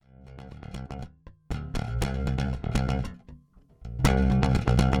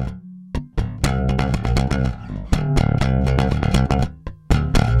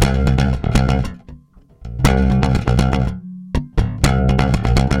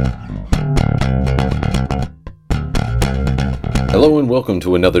Hello and welcome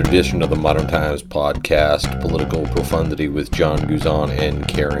to another edition of the Modern Times podcast, Political Profundity with John Guzan and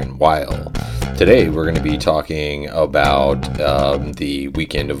Karen Weil. Today we're going to be talking about the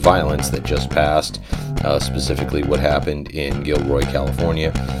weekend of violence that just passed, specifically what happened in Gilroy, California.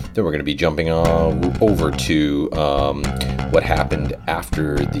 Then we're going to be jumping over to what happened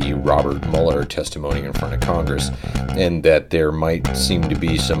after the Robert Mueller testimony in front of Congress, and that there might seem to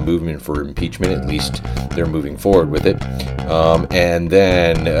be some movement for impeachment. At least they're moving forward with it. And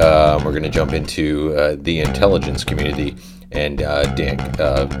then we're going to jump into the intelligence community and Dan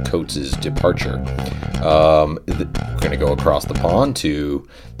Coates' departure. We're going to go across the pond to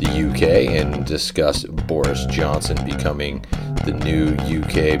the UK and discuss Boris Johnson becoming the new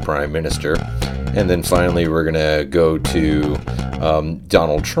UK Prime Minister. And then finally, we're going to go to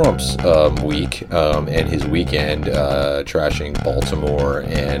Donald Trump's week and his weekend trashing Baltimore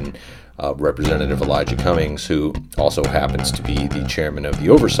and Representative Elijah Cummings, who also happens to be the chairman of the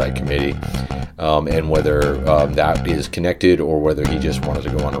Oversight Committee, and whether that is connected or whether he just wanted to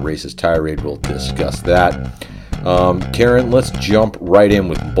go on a racist tirade. We'll discuss that. Karen, let's jump right in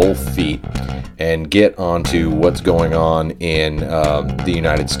with both feet and get onto what's going on in the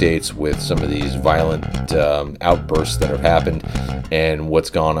United States with some of these violent outbursts that have happened and what's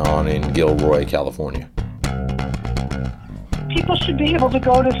gone on in Gilroy, California. People should be able to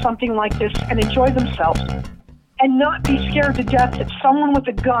go to something like this and enjoy themselves and not be scared to death that someone with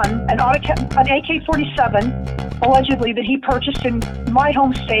a gun, an AK-47, allegedly, that he purchased in my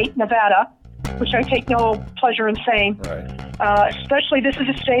home state, Nevada, which I take no pleasure in saying. Right. Especially this is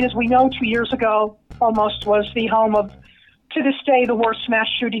a state, as we know, 2 years ago almost was the home of, to this day, the worst mass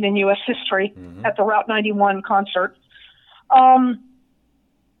shooting in U.S. history at the Route 91 concert.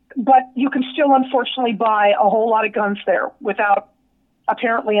 But you can still, unfortunately, buy a whole lot of guns there without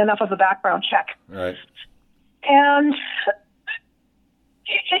apparently enough of a background check. Right. And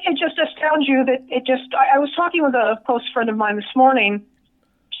it just astounds you that I was talking with a close friend of mine this morning.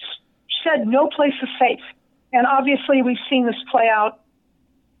 She said no place is safe. And obviously we've seen this play out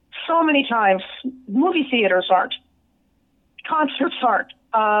so many times. Movie theaters aren't. Concerts aren't.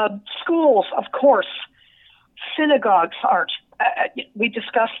 Schools, of course. Synagogues aren't. We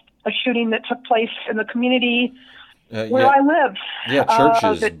discussed a shooting that took place in the community where I live. Yeah,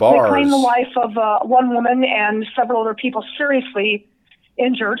 churches, that bars. They claimed the life of one woman and several other people seriously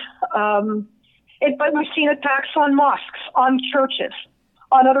injured. But we've seen attacks on mosques, on churches,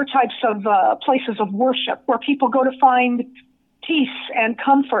 on other types of places of worship where people go to find peace and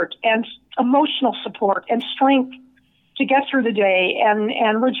comfort and emotional support and strength to get through the day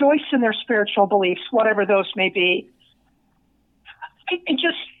and rejoice in their spiritual beliefs, whatever those may be. It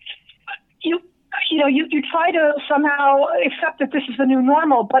just, you try to somehow accept that this is the new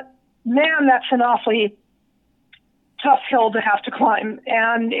normal, but man, that's an awfully tough hill to have to climb.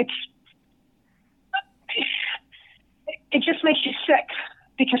 And it just makes you sick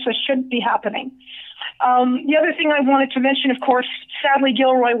because this shouldn't be happening. The other thing I wanted to mention, of course, sadly,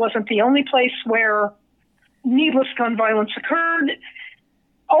 Gilroy wasn't the only place where needless gun violence occurred.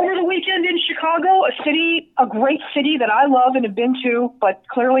 Over the weekend in Chicago, a great city that I love and have been to, but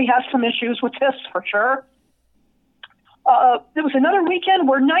clearly has some issues with this for sure. There was another weekend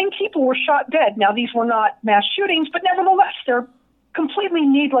where 9 people were shot dead. Now, these were not mass shootings, but nevertheless, they're completely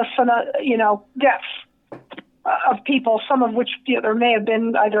needless deaths of people, some of which there may have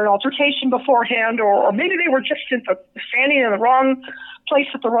been either an altercation beforehand or maybe they were just standing in the wrong place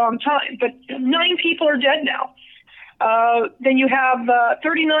at the wrong time. But 9 people are dead now. Then you have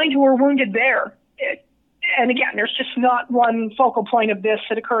 39 who were wounded there. And again, there's just not one focal point of this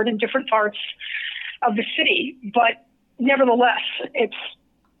that occurred in different parts of the city. But nevertheless, it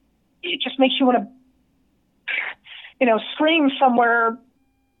just makes you want to, scream somewhere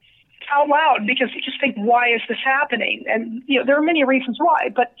out loud because you just think, why is this happening? And, there are many reasons why.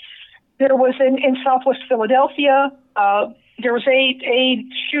 But there was in Southwest Philadelphia, there was a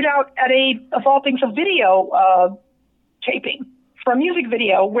shootout at of all things, a video taping for a music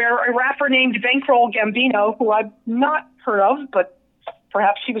video where a rapper named Bankroll Gambino, who I've not heard of, but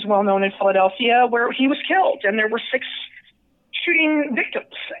perhaps he was well known in Philadelphia, where he was killed, and there were 6 shooting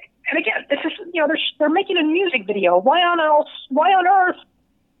victims. And again, this is they're making a music video. Why on earth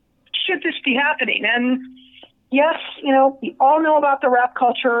should this be happening? And yes, we all know about the rap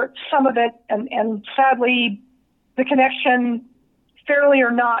culture, some of it, and sadly, the connection, fairly or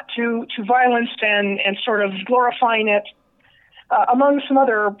not, to violence and sort of glorifying it, among some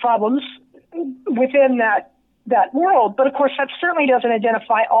other problems within that world. But of course, that certainly doesn't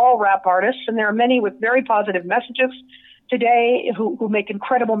identify all rap artists, and there are many with very positive messages today who make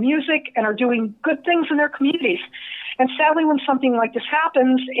incredible music and are doing good things in their communities. And sadly, when something like this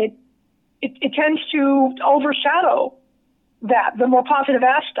happens, it tends to overshadow the more positive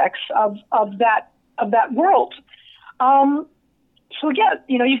aspects of that world. So again,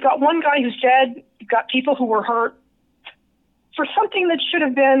 you've got one guy who's dead, you've got people who were hurt for something that should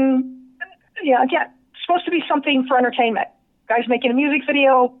have been, again, supposed to be something for entertainment. Guys making a music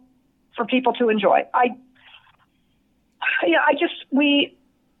video for people to enjoy. I just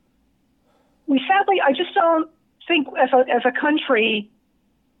don't think as a country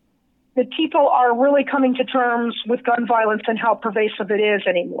that people are really coming to terms with gun violence and how pervasive it is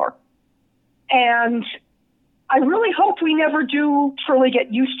anymore. And I really hope we never do truly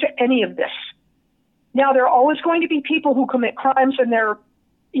get used to any of this. Now, there are always going to be people who commit crimes, and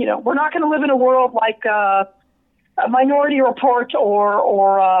we're not going to live in a world like a Minority Report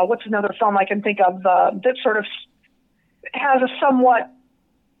or what's another film I can think of that sort of has a somewhat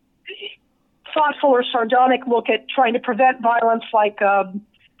thoughtful or sardonic look at trying to prevent violence, like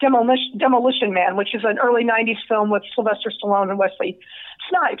Demolition Man, which is an early 90s film with Sylvester Stallone and Wesley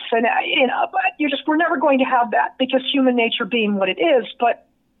Snipes. And, but we're never going to have that because human nature being what it is. But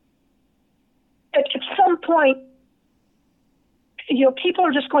at some point, people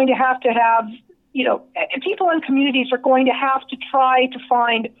are just going to have, people in communities are going to have to try to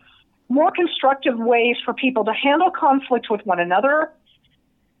find more constructive ways for people to handle conflict with one another.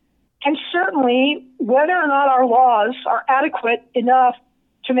 And certainly, whether or not our laws are adequate enough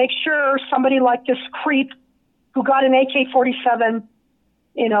to make sure somebody like this creep who got an AK-47,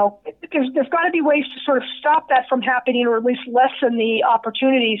 there's got to be ways to sort of stop that from happening, or at least lessen the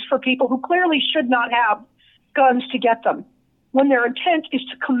opportunities for people who clearly should not have guns to get them when their intent is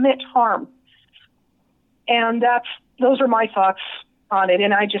to commit harm. And those are my thoughts on it.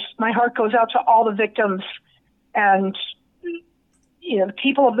 And my heart goes out to all the victims and, the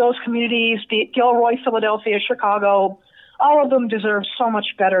people of those communities, be it Gilroy, Philadelphia, Chicago, all of them deserve so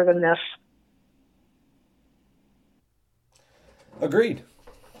much better than this. Agreed.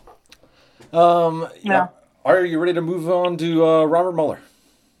 Yeah. Are you ready to move on to Robert Mueller?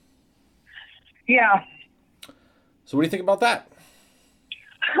 Yeah. So what do you think about that?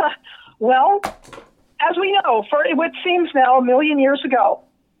 Well, as we know, for what seems now a million years ago,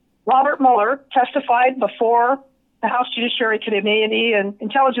 Robert Mueller testified before the House Judiciary Committee and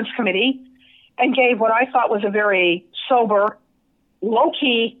Intelligence Committee and gave what I thought was a very sober,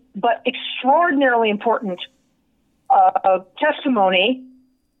 low-key, but extraordinarily important testimony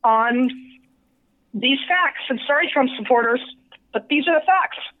on these facts. And sorry, Trump supporters, but these are the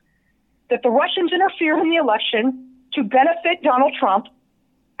facts. That the Russians interfered in the election to benefit Donald Trump.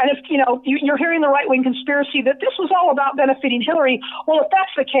 And if, you're hearing the right-wing conspiracy that this was all about benefiting Hillary, well, if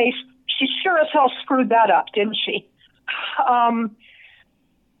that's the case, she sure as hell screwed that up, didn't she?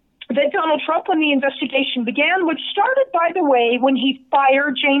 That Donald Trump, when the investigation began, which started, by the way, when he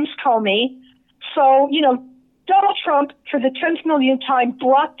fired James Comey. So, Donald Trump, for the 10th millionth time,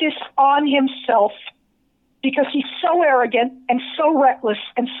 brought this on himself because he's so arrogant and so reckless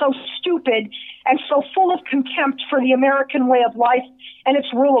and so stupid and so full of contempt for the American way of life and its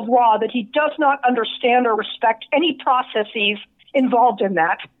rule of law that he does not understand or respect any processes involved in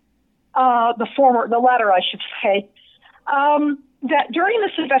that. The latter, I should say. That during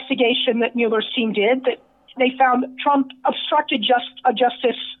this investigation that Mueller's team did, that they found Trump obstructed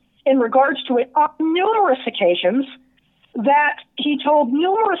justice in regards to it on numerous occasions, that he told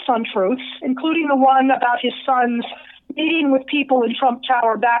numerous untruths, including the one about his son's meeting with people in Trump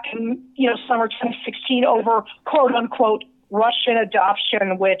Tower back in summer 2016 over quote unquote Russian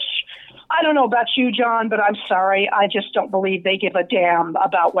adoption, which I don't know about you, John, but I'm sorry, I just don't believe they give a damn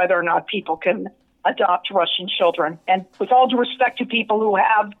about whether or not people can adopt Russian children. And with all due respect to people who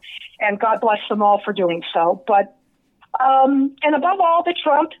have, and God bless them all for doing so. But and above all, that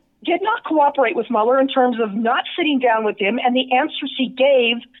Trump did not cooperate with Mueller in terms of not sitting down with him, and the answers he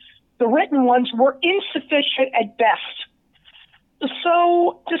gave, the written ones, were insufficient at best.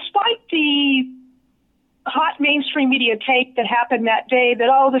 So despite the hot mainstream media take that happened that day that,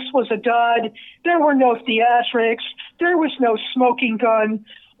 oh, this was a dud, there were no theatrics, there was no smoking gun,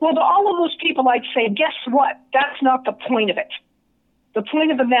 well, to all of those people, I'd say, guess what? That's not the point of it. The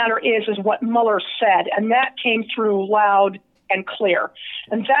point of the matter is what Mueller said, and that came through loud and clear.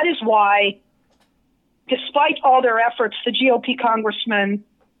 And that is why, despite all their efforts, the GOP congressmen,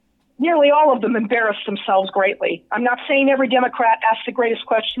 nearly all of them embarrassed themselves greatly. I'm not saying every Democrat asked the greatest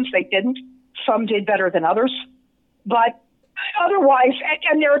questions. They didn't. Some did better than others. But otherwise,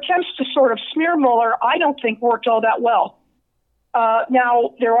 and their attempts to sort of smear Mueller, I don't think worked all that well.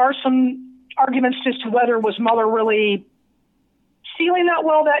 Now, there are some arguments as to whether was Mueller really feeling that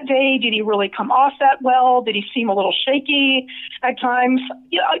well that day? Did he really come off that well? Did he seem a little shaky at times?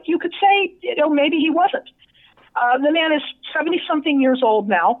 You could say, maybe he wasn't. The man is 70-something years old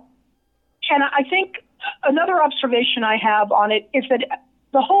now. And I think another observation I have on it is that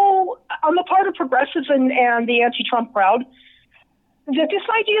on the part of progressives and the anti-Trump crowd, that this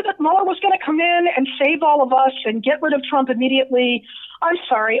idea that Mueller was going to come in and save all of us and get rid of Trump immediately, I'm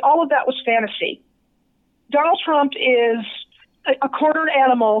sorry, all of that was fantasy. Donald Trump is a cornered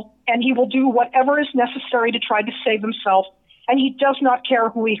animal, and he will do whatever is necessary to try to save himself, and he does not care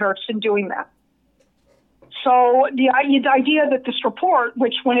who he hurts in doing that. So the idea that this report,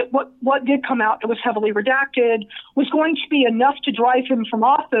 which what did come out, it was heavily redacted, was going to be enough to drive him from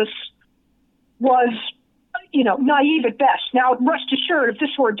office was, naive at best. Now, rest assured, if this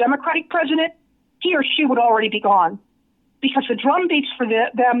were a Democratic president, he or she would already be gone, because the drumbeats for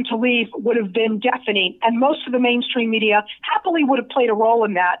them to leave would have been deafening, and most of the mainstream media happily would have played a role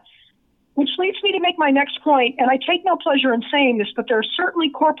in that. Which leads me to make my next point, and I take no pleasure in saying this, but there are certainly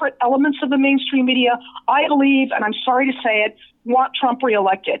corporate elements of the mainstream media, I believe, and I'm sorry to say it, want Trump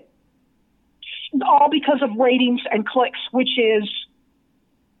reelected. All because of ratings and clicks, which is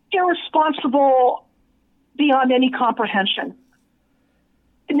irresponsible beyond any comprehension.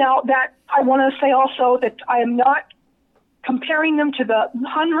 Now, that I want to say also that I am not comparing them to the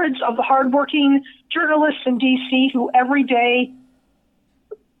hundreds of the hardworking journalists in D.C. who every day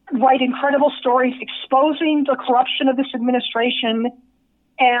write incredible stories exposing the corruption of this administration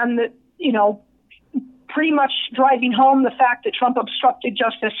and, pretty much driving home the fact that Trump obstructed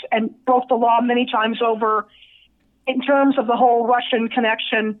justice and broke the law many times over in terms of the whole Russian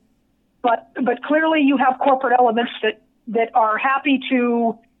connection. But clearly you have corporate elements that are happy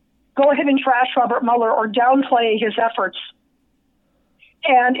to go ahead and trash Robert Mueller or downplay his efforts.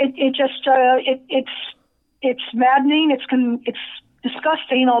 And it's maddening. It's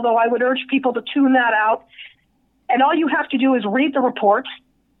disgusting, although I would urge people to tune that out. And all you have to do is read the report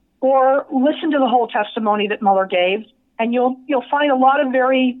or listen to the whole testimony that Mueller gave, and you'll find a lot of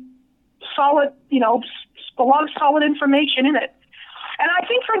very solid, a lot of solid information in it. And I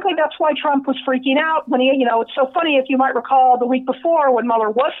think, frankly, that's why Trump was freaking out when it's so funny, if you might recall the week before when Mueller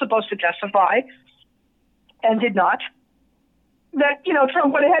was supposed to testify and did not, that,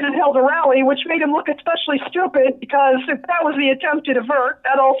 Trump went ahead and held a rally, which made him look especially stupid, because if that was the attempt to divert,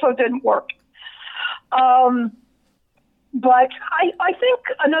 that also didn't work. But I think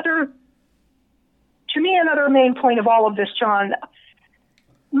another main point of all of this, John,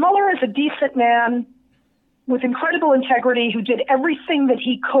 Mueller is a decent man with incredible integrity who did everything that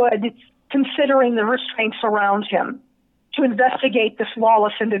he could, considering the restraints around him, to investigate this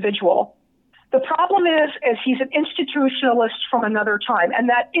lawless individual. The problem is he's an institutionalist from another time, and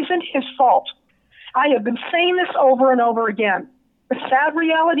that isn't his fault. I have been saying this over and over again. The sad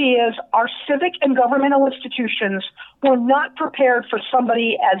reality is our civic and governmental institutions were not prepared for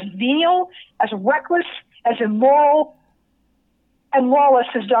somebody as venial, as reckless, as immoral, and lawless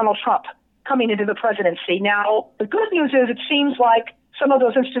as Donald Trump coming into the presidency. Now, the good news is it seems like some of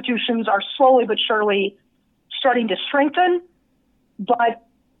those institutions are slowly but surely starting to strengthen, but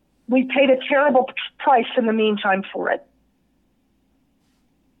we paid a terrible price in the meantime for it.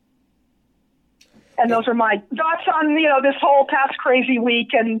 And those are my thoughts on, this whole past crazy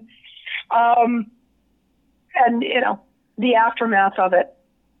week and the aftermath of it.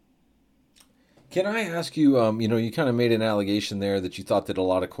 Can I ask you, you kind of made an allegation there that you thought that a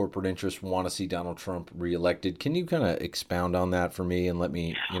lot of corporate interests want to see Donald Trump reelected. Can you kind of expound on that for me and let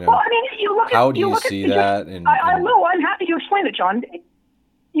me, how do you see that? I will. I'm happy to explain it, John.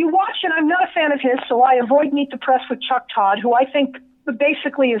 You watch, and I'm not a fan of his, so I avoid Meet the Press with Chuck Todd, who I think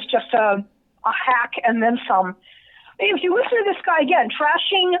basically is just a hack and then some. If you listen to this guy again,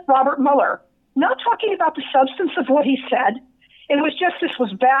 trashing Robert Mueller, not talking about the substance of what he said, it was just this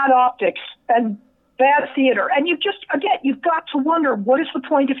was bad optics and bad theater. And you've got to wonder, what is the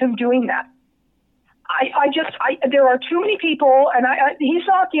point of him doing that? There are too many people, and he's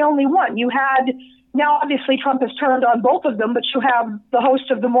not the only one. You had, now obviously Trump has turned on both of them, but you have the host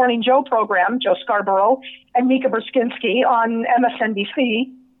of the Morning Joe program, Joe Scarborough, and Mika Brzezinski on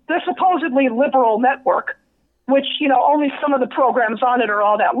MSNBC, the supposedly liberal network, which, only some of the programs on it are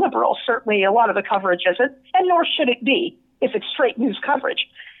all that liberal. Certainly a lot of the coverage isn't, and nor should it be if it's straight news coverage.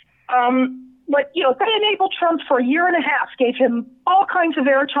 But, they enabled Trump for a year and a half, gave him all kinds of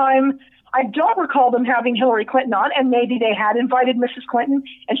airtime. I don't recall them having Hillary Clinton on, and maybe they had invited Mrs. Clinton,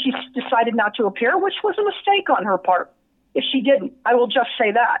 and she decided not to appear, which was a mistake on her part. If she didn't, I will just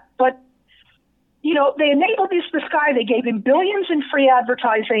say that. But They enabled this guy. They gave him billions in free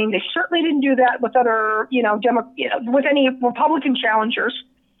advertising. They certainly didn't do that with other, with any Republican challengers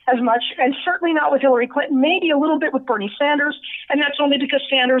as much, and certainly not with Hillary Clinton. Maybe a little bit with Bernie Sanders, and that's only because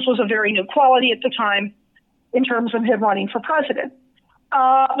Sanders was a very new quality at the time in terms of him running for president. But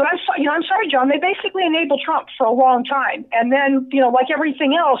I'm sorry, John. They basically enabled Trump for a long time, and then, like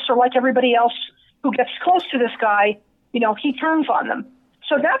everything else, or like everybody else who gets close to this guy, he turns on them.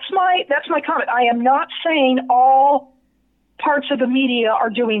 So that's my comment. I am not saying all parts of the media are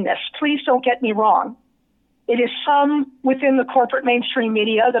doing this. Please don't get me wrong. It is some within the corporate mainstream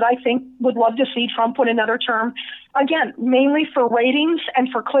media that I think would love to see Trump win another term, again, mainly for ratings and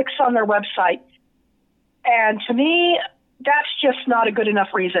for clicks on their website. And to me, that's just not a good enough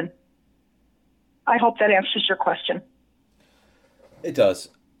reason. I hope that answers your question. It does.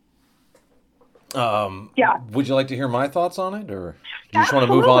 Yeah. Would you like to hear my thoughts on it, or do you just want Absolutely.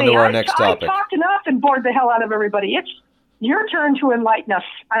 to move on to our next topic? I talked enough and bored the hell out of everybody. It's your turn to enlighten us,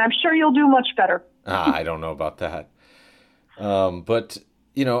 and I'm sure you'll do much better. I don't know about that. But,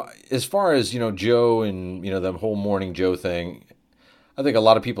 as far as, Joe and, the whole Morning Joe thing, I think a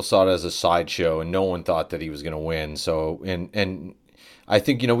lot of people saw it as a sideshow, and no one thought that he was going to win. So, and I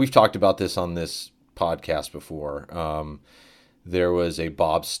think, we've talked about this on this podcast before. There was a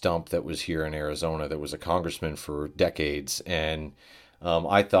Bob Stump that was here in Arizona that was a congressman for decades. And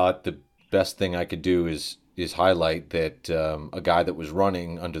I thought the best thing I could do is highlight that a guy that was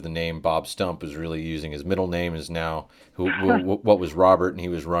running under the name Bob Stump was really using his middle name is now what was Robert, and he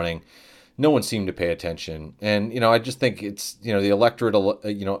was running. No one seemed to pay attention. And, I just think it's, the electorate,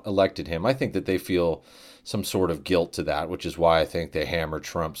 elected him. I think that they feel some sort of guilt to that, which is why I think they hammered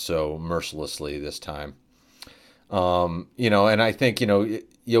Trump so mercilessly this time. And I think,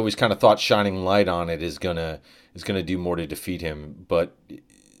 you always kind of thought shining light on it is gonna do more to defeat him, but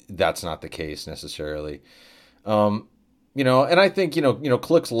that's not the case necessarily. And I think,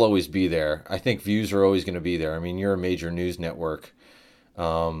 clicks will always be there. I think views are always going to be there. I mean, you're a major news network.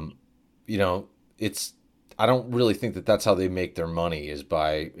 I don't really think that that's how they make their money is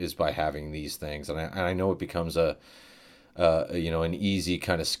by having these things. And I know it becomes an easy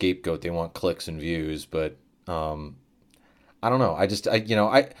kind of scapegoat. They want clicks and views, but I don't know. I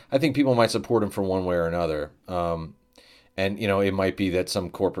think people might support him for one way or another. And, it might be that some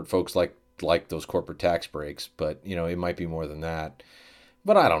corporate folks like those corporate tax breaks, but, it might be more than that.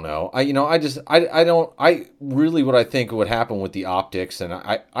 But I don't know. I really what I think would happen with the optics, and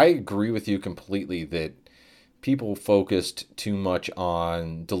I agree with you completely that people focused too much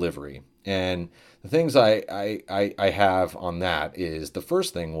on delivery. And the things I have on that is the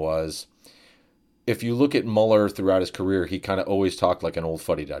first thing was, if you look at Mueller throughout his career, he kind of always talked like an old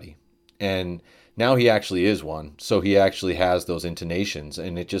fuddy-duddy. And now he actually is one. So he actually has those intonations,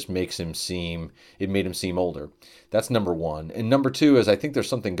 and it just made him seem older. That's number one. And number two is I think there's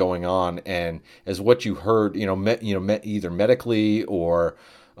something going on, and as what you heard, either medically or,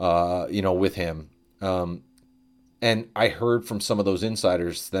 with him. And I heard from some of those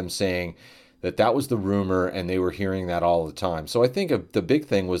insiders them saying that was the rumor, and they were hearing that all the time. So I think the big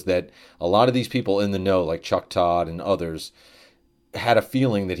thing was that a lot of these people in the know, like Chuck Todd and others, had a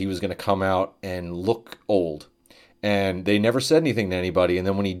feeling that he was going to come out and look old. And they never said anything to anybody. And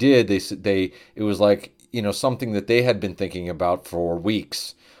then when he did, it was like, something that they had been thinking about for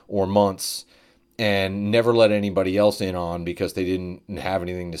weeks or months and never let anybody else in on because they didn't have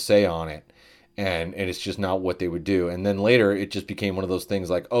anything to say on it. And it's just not what they would do. And then later it just became one of those things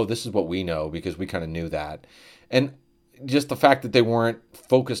like, oh, this is what we know because we kind of knew that. And just the fact that they weren't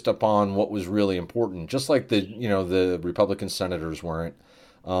focused upon what was really important, just like the Republican senators weren't.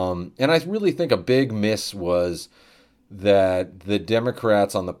 And I really think a big miss was that the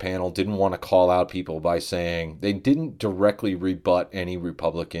Democrats on the panel didn't want to call out people by saying they didn't directly rebut any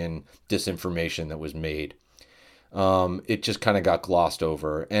Republican disinformation that was made. It just kind of got glossed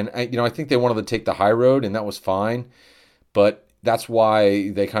over. And I think they wanted to take the high road, and that was fine. But that's why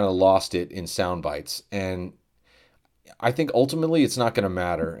they kind of lost it in sound bites. And I think ultimately it's not going to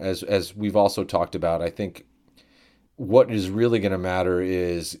matter. As we've also talked about, I think what is really going to matter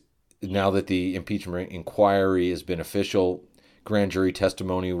is now that the impeachment inquiry has been official, grand jury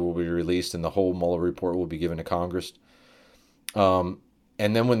testimony will be released, and the whole Mueller report will be given to Congress.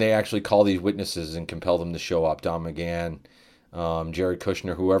 And then when they actually call these witnesses and compel them to show up, Don McGahn, Jared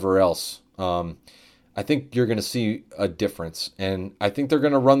Kushner, whoever else, I think you're going to see a difference. And I think they're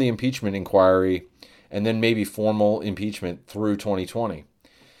going to run the impeachment inquiry and then maybe formal impeachment through 2020.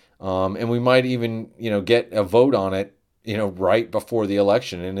 And we might even, get a vote on it, right before the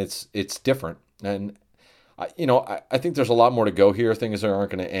election. And it's different. And I think there's a lot more to go here. Things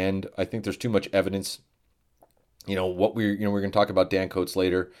aren't going to end. I think there's too much evidence. We're going to talk about Dan Coats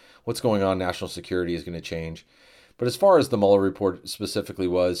later. What's going on, national security is going to change. But as far as the Mueller report specifically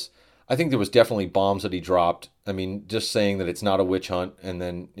was, I think there was definitely bombs that he dropped. I mean, just saying that it's not a witch hunt and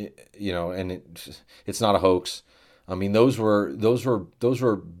then, it's not a hoax. I mean, those were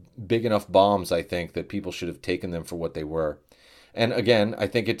big enough bombs, I think, that people should have taken them for what they were. And again, I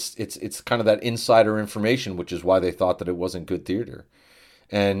think it's kind of that insider information, which is why they thought that it wasn't good theater.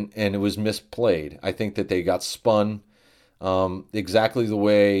 And it was misplayed. I think that they got spun exactly the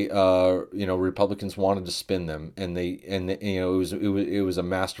way Republicans wanted to spin them, and it was a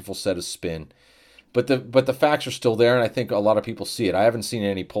masterful set of spin. But the facts are still there, and I think a lot of people see it. I haven't seen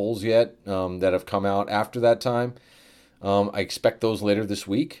any polls yet that have come out after that time. I expect those later this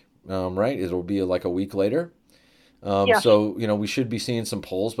week. Right? It'll be like a week later. Yeah. So we should be seeing some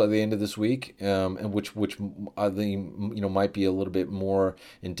polls by the end of this week, and which I think might be a little bit more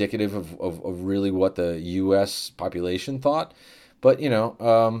indicative of really what the U.S. population thought. But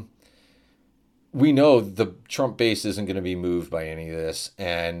we know the Trump base isn't going to be moved by any of this,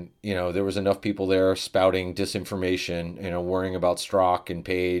 and there was enough people there spouting disinformation, worrying about Strzok and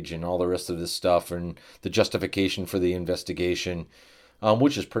Page and all the rest of this stuff, and the justification for the investigation.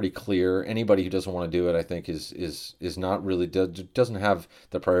 Which is pretty clear. Anybody who doesn't want to do it, I think, is not really doesn't have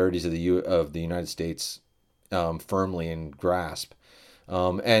the priorities of the United States firmly in grasp.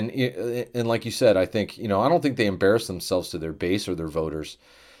 And like you said, I think I don't think they embarrass themselves to their base or their voters.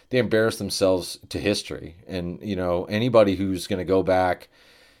 They embarrass themselves to history. And anybody who's going to go back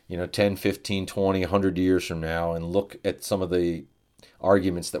 10, 15, 20, 100 years from now and look at some of the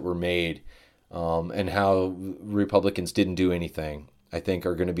arguments that were made and how Republicans didn't do anything, I think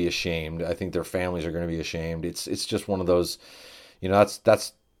are going to be ashamed. I think their families are going to be ashamed. It's just one of those,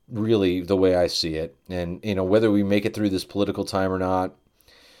 that's really the way I see it. And whether we make it through this political time or not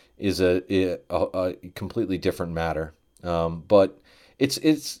is a completely different matter. But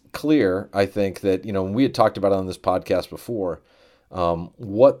it's clear, I think, that we had talked about it on this podcast before.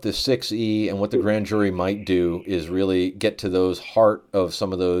 What the 6E and what the grand jury might do is really get to those heart of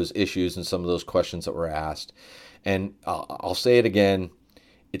some of those issues and some of those questions that were asked. And I'll say it again,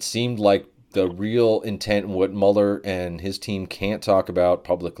 it seemed like the real intent and what Mueller and his team can't talk about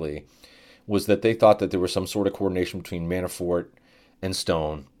publicly was that they thought that there was some sort of coordination between Manafort and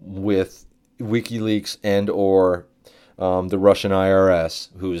Stone with WikiLeaks and or the Russian IRS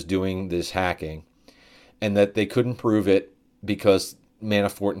who is doing this hacking, and that they couldn't prove it because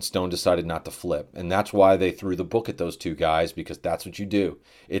Manafort and Stone decided not to flip, and that's why they threw the book at those two guys, because that's what you do.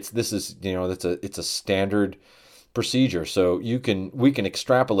 It's a standard procedure. So we can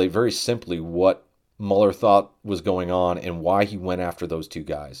extrapolate very simply what Mueller thought was going on and why he went after those two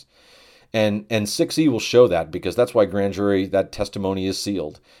guys. And 6E will show that, because that's why grand jury, that testimony is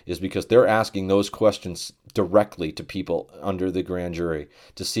sealed, is because they're asking those questions directly to people under the grand jury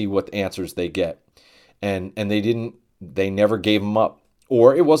to see what answers they get. And they never gave them up,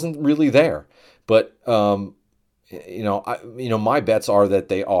 or it wasn't really there. But my bets are that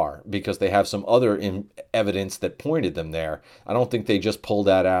they are, because they have some other evidence that pointed them there. I don't think they just pulled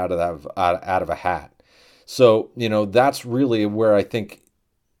that out of a hat. So, that's really where I think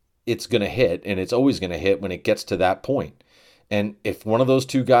it's going to hit, and it's always going to hit when it gets to that point. And if one of those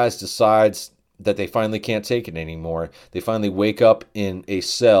two guys decides that they finally can't take it anymore, they finally wake up in a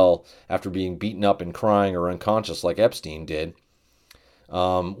cell after being beaten up and crying or unconscious like Epstein did,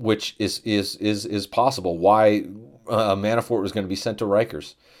 which is possible. Why Manafort was going to be sent to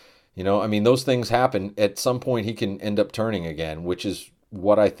Rikers. Those things happen. At some point, he can end up turning again, which is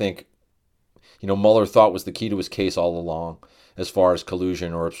what I think, Mueller thought was the key to his case all along, as far as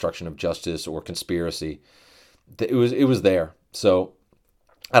collusion or obstruction of justice or conspiracy. It was there. So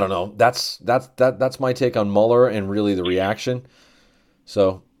I don't know. That's my take on Mueller and really the reaction.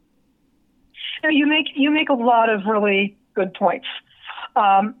 So you make a lot of really good points.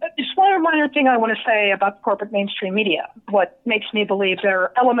 Just one minor thing I want to say about the corporate mainstream media. What makes me believe there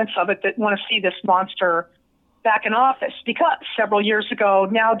are elements of it that want to see this monster back in office, because several years ago,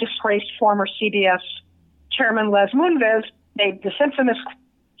 now disgraced former CBS chairman Les Moonves made this infamous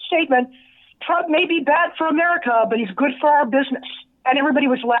statement: Trump may be bad for America, but he's good for our business. And everybody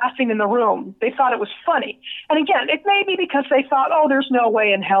was laughing in the room. They thought it was funny. And again, it may be because they thought, oh, there's no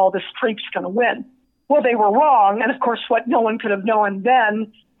way in hell this freak's going to win. Well, they were wrong. And of course, what no one could have known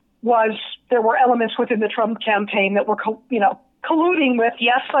then was there were elements within the Trump campaign that were, colluding with,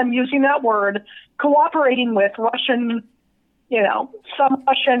 yes, I'm using that word, cooperating with Russian, some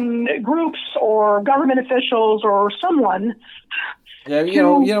Russian groups or government officials or someone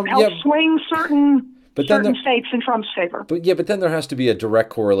to help swing certain But certain states in Trump's favor. But then there has to be a direct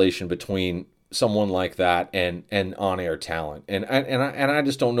correlation between someone like that and on-air talent, and I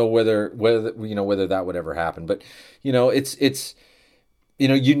just don't know whether that would ever happen. But it's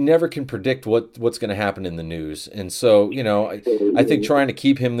you never can predict what's going to happen in the news, and so I think trying to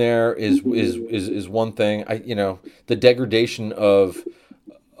keep him there is one thing. The degradation of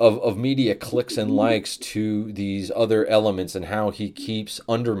media clicks and likes to these other elements, and how he keeps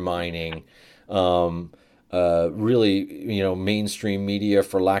undermining really, mainstream media,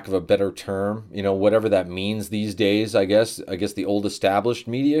 for lack of a better term, whatever that means these days. I guess the old established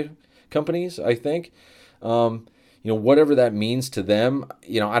media companies, I think, whatever that means to them,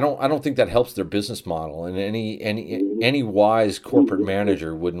 I don't think that helps their business model. And any wise corporate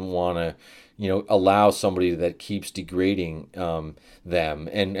manager wouldn't want to, allow somebody that keeps degrading them.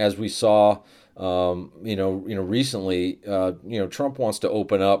 And as we saw, recently, Trump wants to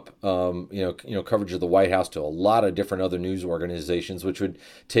open up, coverage of the White House to a lot of different other news organizations, which would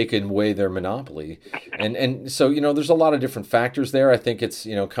take away their monopoly. And so, there's a lot of different factors there. I think it's,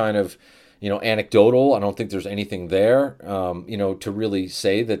 kind of, anecdotal. I don't think there's anything there, to really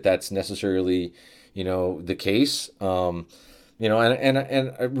say that that's necessarily, the case. And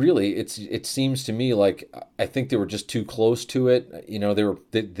really, it seems to me like I think they were just too close to it.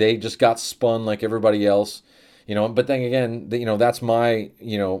 They just got spun like everybody else. But then again, that's my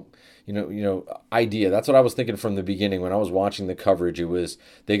idea. That's what I was thinking from the beginning when I was watching the coverage. It was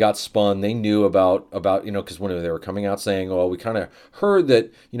they got spun. They knew about because when they were coming out saying, "Oh, we kind of heard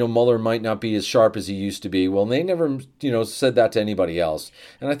that Mueller might not be as sharp as he used to be." Well, they never said that to anybody else,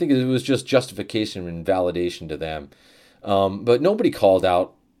 and I think it was just justification and validation to them. But nobody called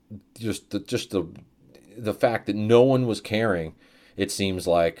out just the fact that no one was caring. It seems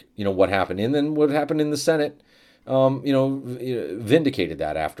like what happened, and then what happened in the Senate, vindicated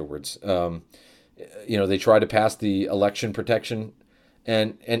that afterwards. They tried to pass the election protection,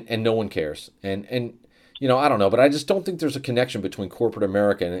 and no one cares. And I don't know, but I just don't think there's a connection between corporate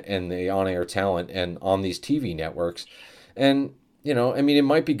America and the on-air talent and on these TV networks. And it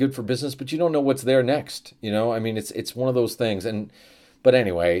might be good for business, but you don't know what's there next. It's one of those things. But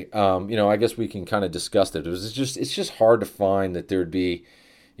anyway, I guess we can kind of discuss it. It's just hard to find that there'd be,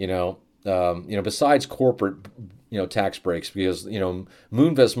 besides corporate, tax breaks, because,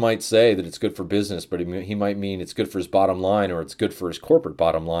 Moonves might say that it's good for business, but he might mean it's good for his bottom line, or it's good for his corporate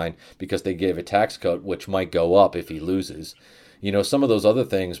bottom line because they gave a tax cut, which might go up if he loses. Some of those other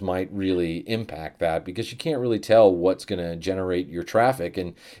things might really impact that, because you can't really tell what's going to generate your traffic.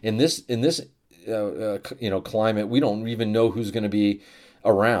 And in this climate, we don't even know who's going to be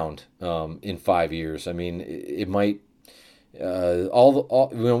around in 5 years. I mean, it might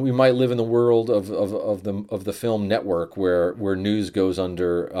we might live in the world of the film network where news goes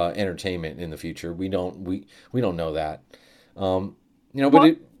under entertainment in the future. We don't know that.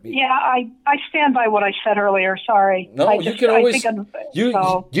 Yeah, I stand by what I said earlier. Sorry. No, you can always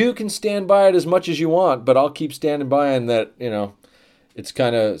you can stand by it as much as you want, but I'll keep standing by in that. It's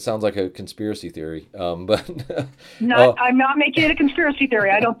kind of sounds like a conspiracy theory. But I'm not making it a conspiracy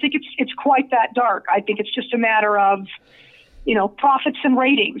theory. I don't think it's quite that dark. I think it's just a matter of profits and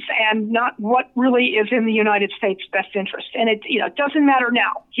ratings, and not what really is in the United States' best interest. And it doesn't matter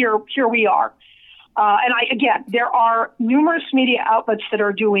now. Here we are. And there are numerous media outlets that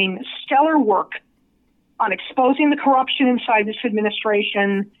are doing stellar work on exposing the corruption inside this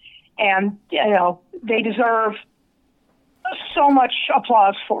administration, and they deserve so much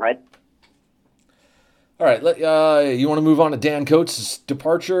applause for it. All right, you want to move on to Dan Coates'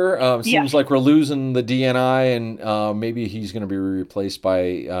 departure? Seems like we're losing the DNI, and maybe he's going to be replaced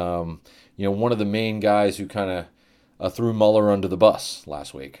by one of the main guys who kind of threw Mueller under the bus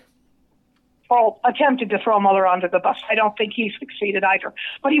last week. Well, attempted to throw Mueller under the bus. I don't think he succeeded either.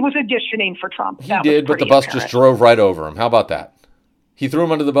 But he was auditioning for Trump. He did, but the bus just drove right over him. How about that? He threw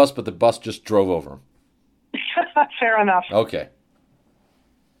him under the bus, but the bus just drove over him. Fair enough. Okay.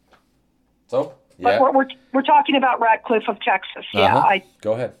 So, yeah. But we're talking about Ratcliffe of Texas. Yeah.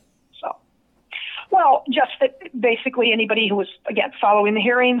 Go ahead. Well, just that basically anybody who was, again, following the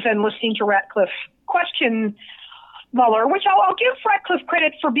hearings and listening to Ratcliffe question Mueller, which I'll give Ratcliffe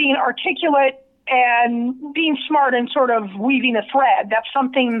credit for being articulate and being smart and sort of weaving a thread. That's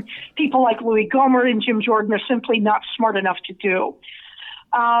something people like Louis Gohmert and Jim Jordan are simply not smart enough to do.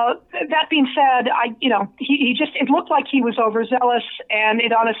 That being said, it looked like he was overzealous, and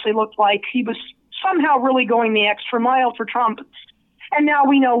it honestly looked like he was somehow really going the extra mile for Trump. And now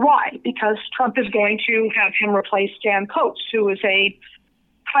we know why, because Trump is going to have him replace Dan Coates, who is a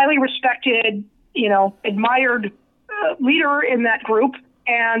highly respected, admired leader in that group,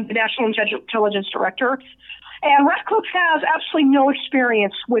 and the National Intelligence Director. And Ratcliffe has absolutely no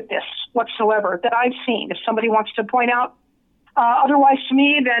experience with this whatsoever that I've seen. If somebody wants to point out otherwise to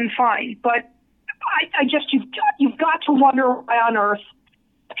me, then fine. But I just, you've got to wonder why on earth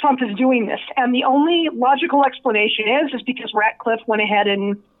Trump is doing this. And the only logical explanation is because Ratcliffe went ahead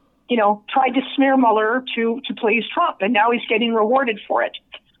and, tried to smear Mueller to please Trump, and now he's getting rewarded for it.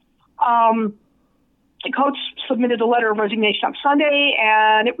 Coates submitted a letter of resignation on Sunday,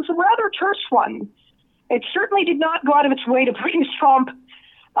 and it was a rather terse one. It certainly did not go out of its way to praise Trump.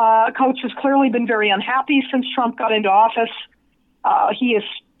 Coates has clearly been very unhappy since Trump got into office. He has,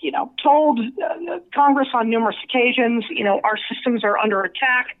 told Congress on numerous occasions, our systems are under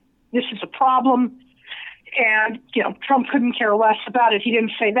attack. This is a problem. And, Trump couldn't care less about it. He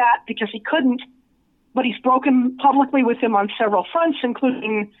didn't say that because he couldn't, but he's broken publicly with him on several fronts,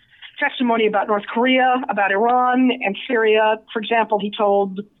 including testimony about North Korea, about Iran and Syria. For example, he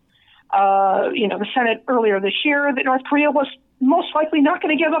told the Senate earlier this year that North Korea was most likely not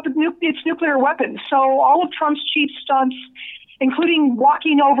going to give up its nuclear weapons. So all of Trump's cheap stunts, including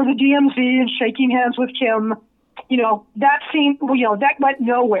walking over the DMZ and shaking hands with Kim, that went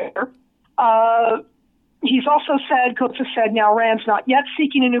nowhere. He's also said, Coates has said, now Iran's not yet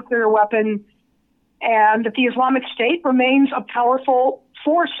seeking a nuclear weapon, and that the Islamic State remains a powerful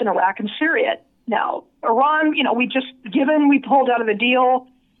force in Iraq and Syria. Now, Iran, we pulled out of the deal.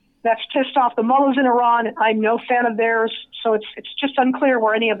 That's pissed off the mullahs in Iran. I'm no fan of theirs, so it's just unclear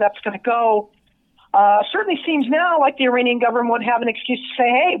where any of that's going to go. Certainly seems now like the Iranian government would have an excuse to say,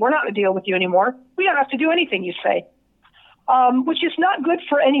 hey, we're not going to deal with you anymore. We don't have to do anything you say, which is not good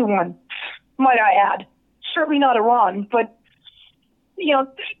for anyone, might I add. Certainly not Iran, but,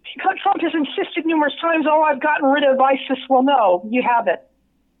 Trump has insisted numerous times, I've gotten rid of ISIS. Well, no, you haven't.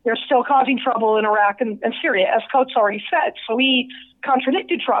 They're still causing trouble in Iraq and Syria, as Coates already said. So he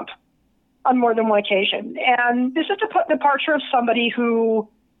contradicted Trump on more than one occasion. And this is the departure of somebody who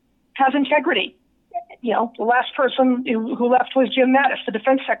has integrity. The last person who left was Jim Mattis, the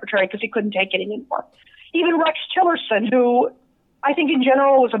defense secretary, because he couldn't take it anymore. Even Rex Tillerson, who I think in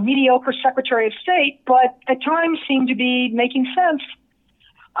general was a mediocre Secretary of State, but at times seemed to be making sense.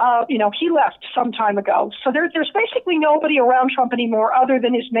 He left some time ago. So there's basically nobody around Trump anymore other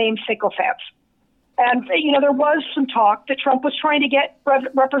than his main sycophants. And, there was some talk that Trump was trying to get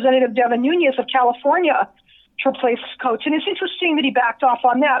Representative Devin Nunes of California to replace Coates. And it's interesting that he backed off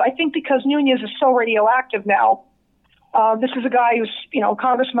on that. I think because Nunes is so radioactive now. This is a guy who's,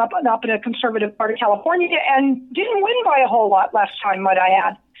 congressman up in a conservative part of California and didn't win by a whole lot last time, might I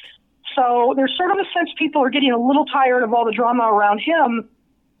add. So there's sort of a sense people are getting a little tired of all the drama around him.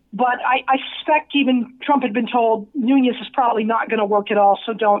 But I suspect even Trump had been told Nunes is probably not going to work at all,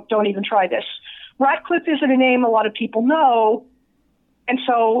 so don't even try this. Ratcliffe isn't a name a lot of people know, and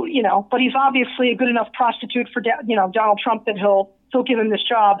so but he's obviously a good enough prostitute for Donald Trump that he'll give him this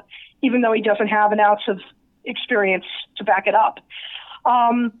job, even though he doesn't have an ounce of experience to back it up.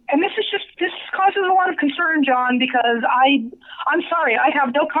 And this causes a lot of concern, John, because I'm sorry, I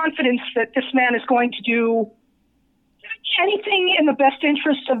have no confidence that this man is going to do anything in the best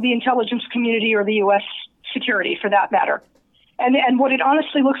interest of the intelligence community or the U.S. security, for that matter. And what it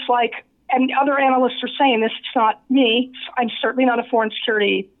honestly looks like, and other analysts are saying this, it's not me. I'm certainly not a foreign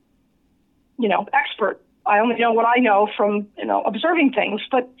security, expert. I only know what I know from, observing things.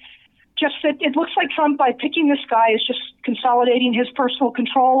 But just that it looks like Trump, by picking this guy, is just consolidating his personal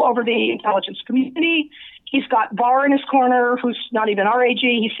control over the intelligence community. He's got Barr in his corner, who's not even our AG.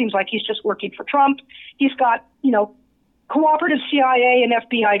 He seems like he's just working for Trump. He's got, cooperative CIA and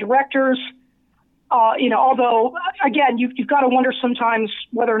FBI directors, although, again, you've got to wonder sometimes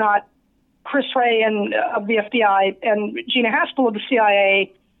whether or not Chris Wray of the FBI and Gina Haspel of the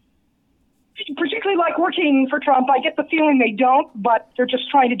CIA particularly like working for Trump. I get the feeling they don't, but they're just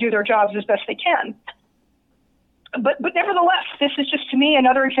trying to do their jobs as best they can. But nevertheless, this is just, to me,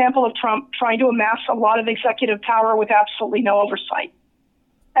 another example of Trump trying to amass a lot of executive power with absolutely no oversight.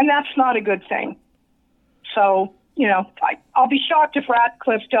 And that's not a good thing. So, I'll be shocked if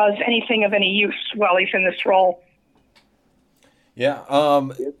Ratcliffe does anything of any use while he's in this role. Yeah.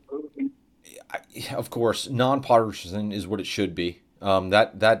 Of course, nonpartisan is what it should be.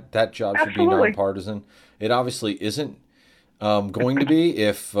 That job should be nonpartisan. It obviously isn't going to be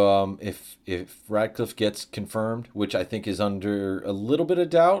if Ratcliffe gets confirmed, which I think is under a little bit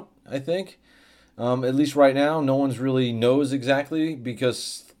of doubt. I think, at least right now, no one's really knows exactly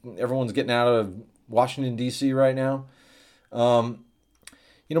because everyone's getting out of Washington D.C. right now. But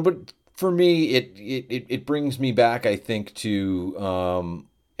for me, it brings me back, I think, to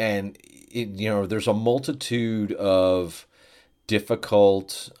there's a multitude of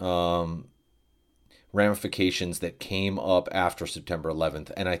difficult ramifications that came up after September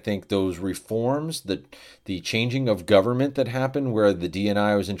 11th. And I think those reforms, the changing of government that happened, where the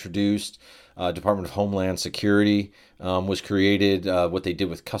DNI was introduced, Department of Homeland Security was created, what they did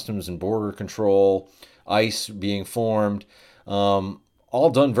with Customs and Border Control, ICE being formed, all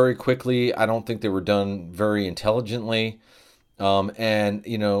done very quickly. I don't think they were done very intelligently. And,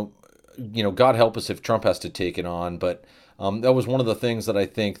 God help us if Trump has to take it on. But that was one of the things that I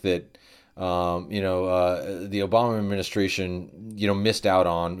think that the Obama administration, missed out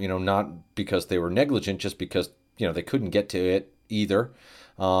on, not because they were negligent, just because, they couldn't get to it either.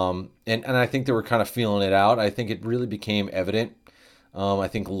 And I think they were kind of feeling it out. I think it really became evident, I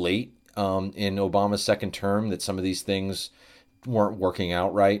think late in Obama's second term, that some of these things weren't working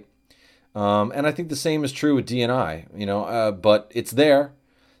out right. And I think the same is true with DNI, but it's there.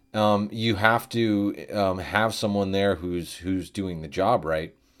 You have to have someone there who's doing the job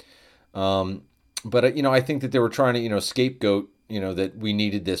right. But I think that they were trying to, scapegoat, that we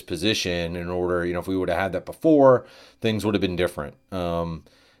needed this position in order, if we would have had that before, things would have been different.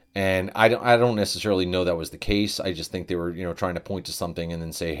 And I don't necessarily know that was the case. I just think they were, trying to point to something and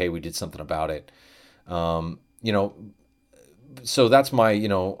then say, hey, we did something about it. So that's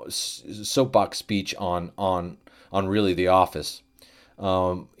my, soapbox speech on really the office.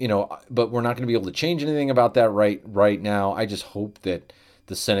 But we're not going to be able to change anything about that right now. I just hope that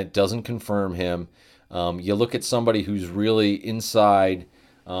the Senate doesn't confirm him. You look at somebody who's really inside,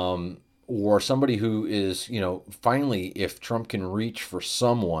 or somebody who is, finally, if Trump can reach for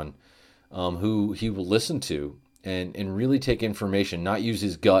someone who he will listen to and really take information, not use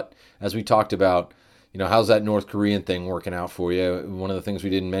his gut, as we talked about. How's that North Korean thing working out for you? One of the things we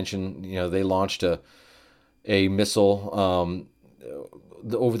didn't mention, they launched a missile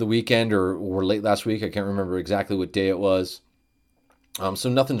over the weekend or late last week. I can't remember exactly what day it was. So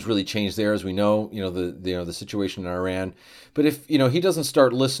nothing's really changed there, as we know. The situation in Iran. But if he doesn't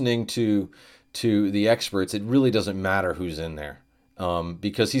start listening to the experts, it really doesn't matter who's in there,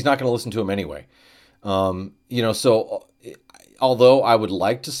 because he's not going to listen to him anyway. So although I would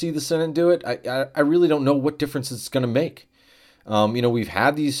like to see the Senate do it, I really don't know what difference it's going to make. We've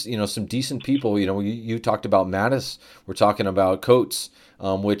had these, some decent people. You talked about Mattis. We're talking about Coates,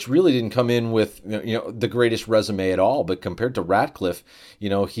 which really didn't come in with the greatest resume at all. But compared to Ratcliffe, he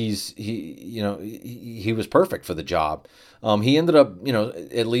was perfect for the job. He ended up,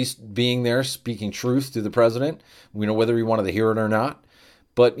 at least being there, speaking truth to the president. Whether he wanted to hear it or not.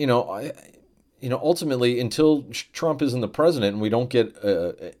 But ultimately, until Trump isn't the president and we don't get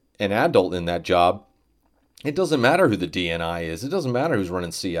an adult in that job, it doesn't matter who the DNI is. It doesn't matter who's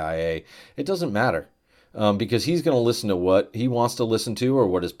running CIA. It doesn't matter, because he's going to listen to what he wants to listen to, or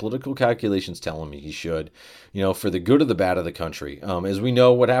what his political calculations tell him he should, for the good or the bad of the country. As we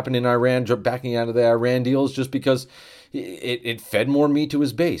know, what happened in Iran, backing out of the Iran deal, is just because it fed more meat to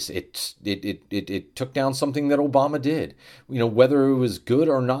his base. It took down something that Obama did, whether it was good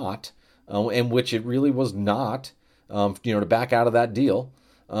or not, and which it really was not, to back out of that deal.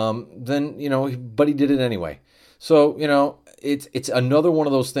 But he did it anyway. So, it's another one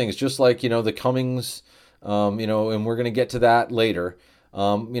of those things, just like, the Cummings, and we're going to get to that later.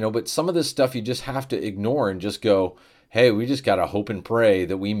 But some of this stuff you just have to ignore and just go, hey, we just got to hope and pray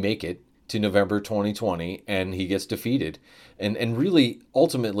that we make it to November 2020 and he gets defeated. And really,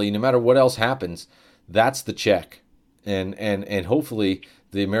 ultimately, no matter what else happens, that's the check. And hopefully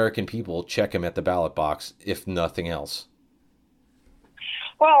the American people check him at the ballot box, if nothing else.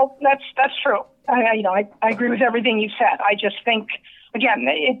 Well, that's true. I agree with everything you said. I just think, again,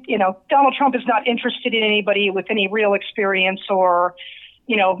 Donald Trump is not interested in anybody with any real experience or,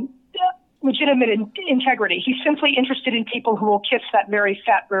 legitimate integrity. He's simply interested in people who will kiss that very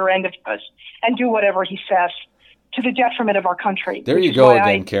fat rear end of his and do whatever he says, to the detriment of our country. There you go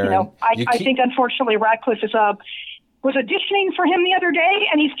again, Karen. I think, unfortunately, Ratcliffe was auditioning for him the other day,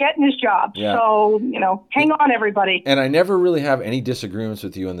 and he's getting his job. Yeah. So, hang on, everybody. And I never really have any disagreements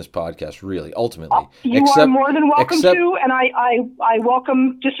with you on this podcast, really, ultimately. You are more than welcome to, and I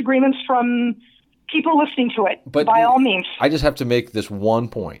welcome disagreements from people listening to it, but by all means. I just have to make this one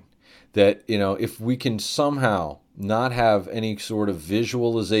point, that, if we can somehow not have any sort of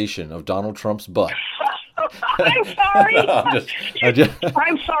visualization of Donald Trump's butt. I'm sorry.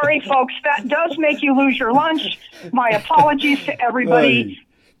 I'm sorry, folks. That does make you lose your lunch. My apologies to everybody.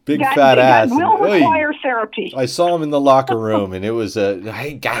 Big fat ass. That will require therapy. I saw him in the locker room, and it was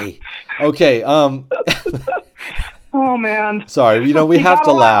hey, guy. Okay. Oh, man. Sorry. We have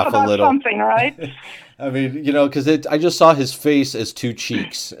to laugh a little. Something, right? I mean, because I just saw his face as two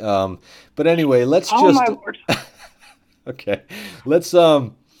cheeks. But anyway, let's just. Oh, my word. Okay, let's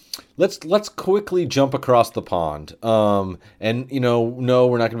let's quickly jump across the pond. And no,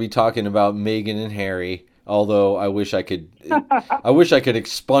 we're not going to be talking about Meghan and Harry. Although I wish I could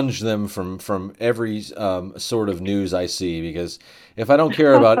expunge them from every sort of news I see, because if I don't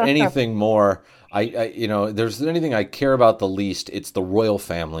care about anything more, there's anything I care about the least, it's the royal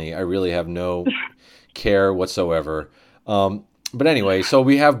family. I really have no care whatsoever. But anyway, so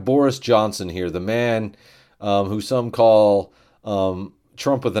we have Boris Johnson here, the man who some call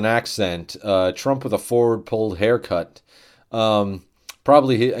Trump with an accent, Trump with a forward pulled haircut.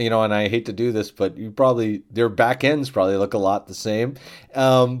 Probably, and I hate to do this, but their back ends probably look a lot the same.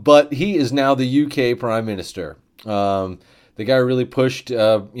 But he is now the UK Prime Minister. The guy really pushed,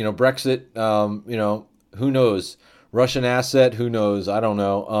 Brexit. Who knows? Russian asset, who knows? I don't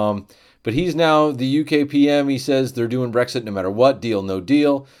know. But he's now the UK PM. He says they're doing Brexit no matter what, deal, no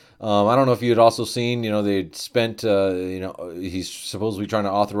deal. I don't know if you had also seen, they'd spent, he's supposedly trying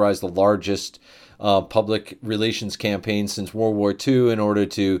to authorize the largest public relations campaign since World War II in order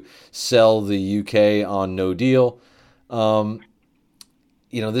to sell the UK on no deal.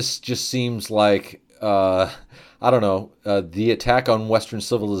 This just seems like, I don't know, the attack on Western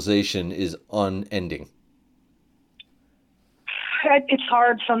civilization is unending. It's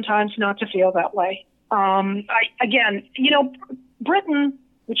hard sometimes not to feel that way. Britain,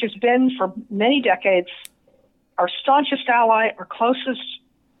 which has been for many decades our staunchest ally, our closest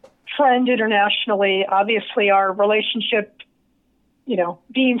friend internationally, obviously our relationship,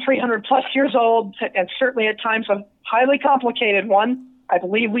 being 300 plus years old, and certainly at times a highly complicated one. I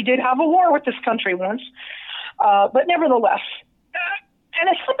believe we did have a war with this country once, but nevertheless, and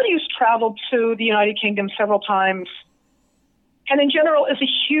as somebody who's traveled to the United Kingdom several times, and in general is a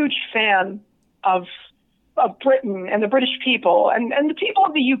huge fan of Britain and the British people and the people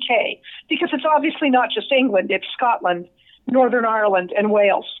of the UK, because it's obviously not just England, it's Scotland, Northern Ireland, and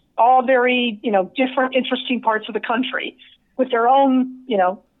Wales, all very, different, interesting parts of the country with their own,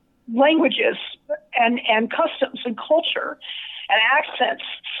 languages and customs and culture and accents,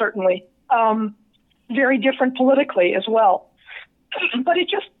 certainly, very different politically as well. But it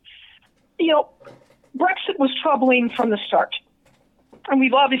just, Brexit was troubling from the start. And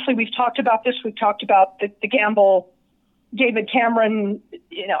we've talked about this. We've talked about the gamble David Cameron,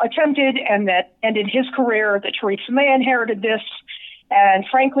 attempted and that ended his career, that Theresa May inherited this and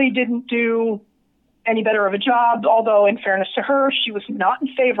frankly didn't do any better of a job, although in fairness to her, she was not in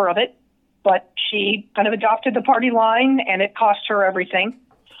favor of it, but she kind of adopted the party line and it cost her everything.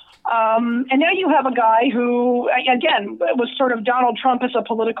 And now you have a guy who, again, was sort of Donald Trump as a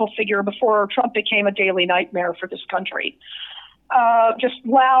political figure before Trump became a daily nightmare for this country. Just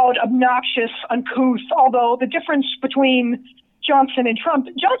loud, obnoxious, uncouth, although the difference between Johnson and Trump,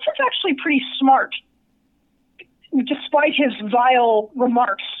 Johnson's actually pretty smart, despite his vile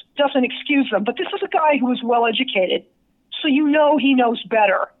remarks, doesn't excuse them. But this is a guy who is well-educated, so he knows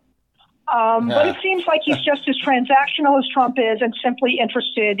better. But it seems like he's just as transactional as Trump is and simply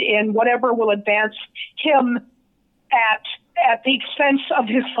interested in whatever will advance him at the expense of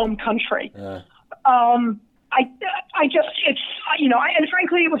his home country. And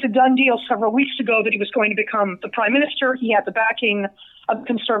frankly, it was a done deal several weeks ago that he was going to become the prime minister. He had the backing of the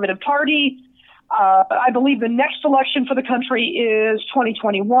Conservative Party. I believe the next election for the country is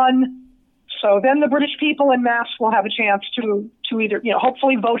 2021. So then the British people en masse will have a chance to either,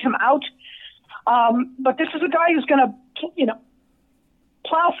 hopefully vote him out. But this is a guy who's going to,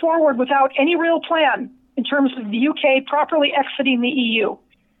 plow forward without any real plan in terms of the UK properly exiting the EU,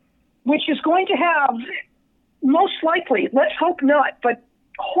 which is going to have most likely, let's hope not, but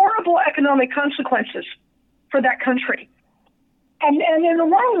horrible economic consequences for that country. And in the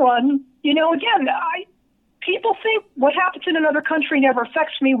long run, people think what happens in another country never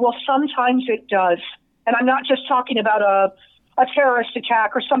affects me. Well, sometimes it does. And I'm not just talking about a terrorist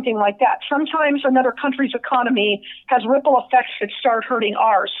attack or something like that. Sometimes another country's economy has ripple effects that start hurting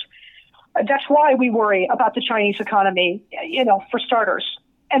ours. That's why we worry about the Chinese economy, for starters.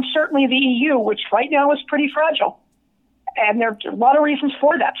 And certainly the EU, which right now is pretty fragile. And there are a lot of reasons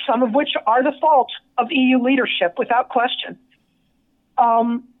for that, some of which are the fault of EU leadership, without question.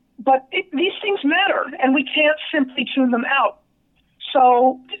 But these things matter, and we can't simply tune them out.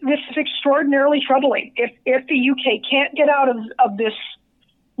 So this is extraordinarily troubling. If the UK can't get out of this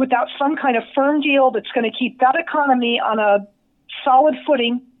without some kind of firm deal that's going to keep that economy on a solid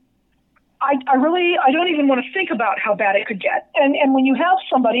footing, I don't even want to think about how bad it could get. And when you have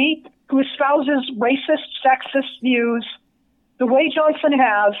somebody who espouses racist, sexist views the way Johnson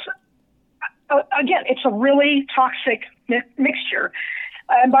has, again, it's a really toxic mixture.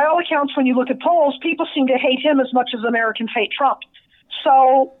 And by all accounts, when you look at polls, people seem to hate him as much as Americans hate Trump.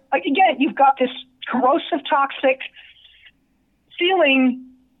 So, again, you've got this corrosive, toxic feeling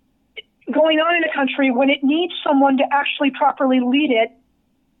going on in a country when it needs someone to actually properly lead it.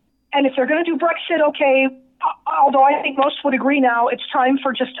 And if they're going to do Brexit, okay, although I think most would agree now, it's time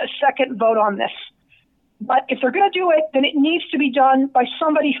for just a second vote on this. But if they're going to do it, then it needs to be done by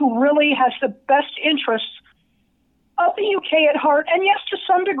somebody who really has the best interests of the UK at heart, and yes, to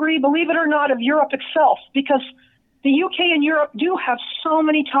some degree, believe it or not, of Europe itself, because the UK and Europe do have so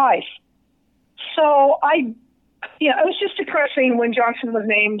many ties. So it was just depressing when Johnson was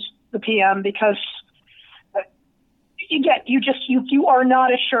named the PM, because you are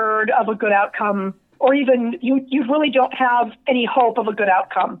not assured of a good outcome, or even you really don't have any hope of a good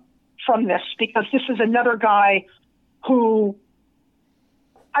outcome from this, because this is another guy who,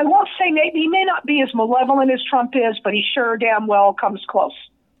 I won't say he may not be as malevolent as Trump is, but he sure damn well comes close.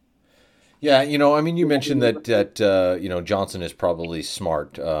 Yeah, you mentioned that Johnson is probably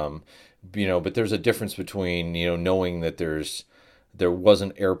smart, but there's a difference between, knowing that there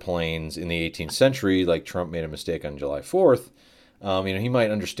wasn't airplanes in the 18th century, like Trump made a mistake on July 4th. He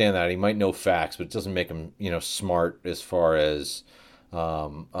might understand that. He might know facts, but it doesn't make him, smart as far as,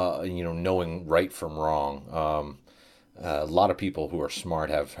 knowing right from wrong. A lot of people who are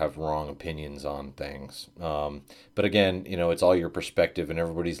smart have wrong opinions on things. But again, it's all your perspective, and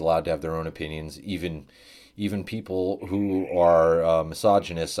everybody's allowed to have their own opinions. Even people who are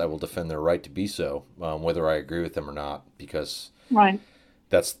misogynists, I will defend their right to be so, whether I agree with them or not, because right.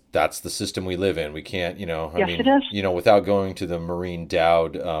 That's the system we live in. We can't, it is. Without going to the Maureen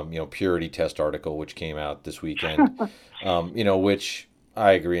Dowd, purity test article, which came out this weekend, which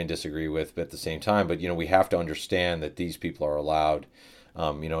I agree and disagree with, but at the same time, but we have to understand that these people are allowed,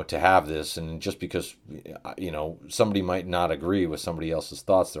 to have this, and just because, somebody might not agree with somebody else's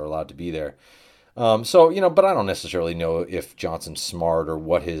thoughts, they're allowed to be there. But I don't necessarily know if Johnson's smart or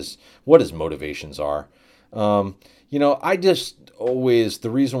what his motivations are. I just always, the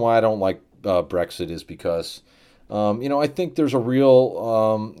reason why I don't like Brexit is because, I think there's a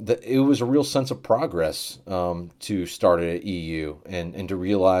real, it was a real sense of progress to start at EU and to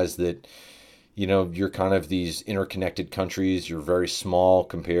realize that, you're kind of these interconnected countries. You're very small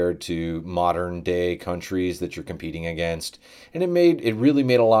compared to modern day countries that you're competing against. And it really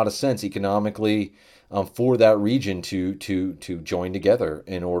made a lot of sense economically for that region to join together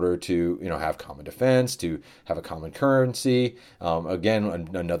in order to have common defense, to have a common currency. Again,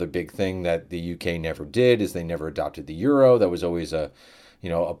 another big thing that the UK never did is they never adopted the euro. That was always a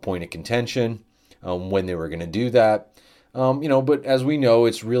point of contention when they were going to do that. But as we know,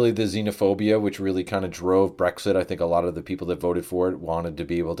 it's really the xenophobia which really kind of drove Brexit. I think a lot of the people that voted for it wanted to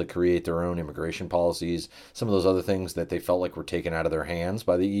be able to create their own immigration policies, some of those other things that they felt like were taken out of their hands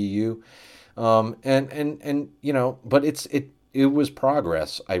by the EU. But it was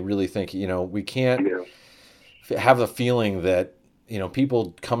progress. I really think, we can't have the feeling that,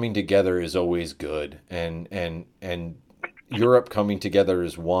 people coming together is always good, and Europe coming together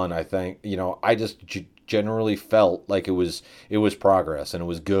is one. I think, I just generally felt like it was progress and it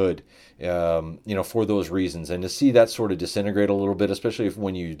was good, for those reasons. And to see that sort of disintegrate a little bit, especially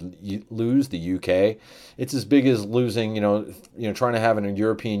when you lose the UK, it's as big as losing, trying to have an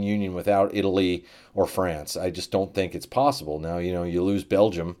European Union without Italy or France. I just don't think it's possible. Now, you lose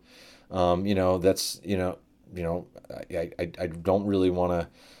Belgium, that's, I don't really want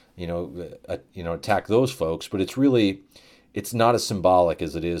to, attack those folks, but it's not as symbolic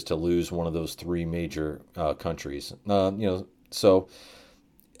as it is to lose one of those three major countries. So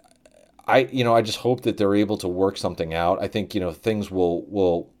I just hope that they're able to work something out. I think, things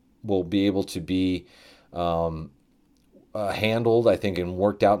will be able to be handled, I think, and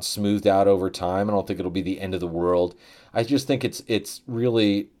worked out, smoothed out over time. I don't think it'll be the end of the world. I just think it's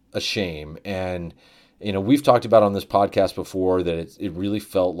really a shame. And, we've talked about on this podcast before that it really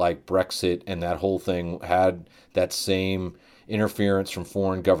felt like Brexit and that whole thing had that same interference from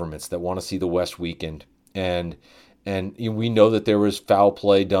foreign governments that want to see the West weakened. And we know that there was foul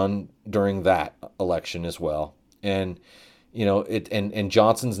play done during that election as well. And, and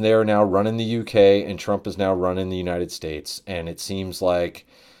Johnson's there now running the UK, and Trump is now running the United States. And it seems like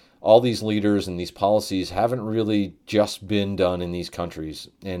all these leaders and these policies haven't really just been done in these countries.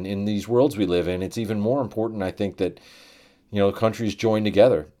 And in these worlds we live in, it's even more important, I think, that, countries join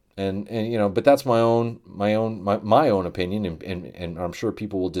together. And but that's my own opinion, and I'm sure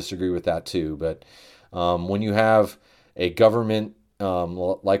people will disagree with that too. But when you have a government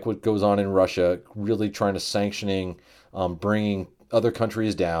like what goes on in Russia, really trying to sanctioning, bringing other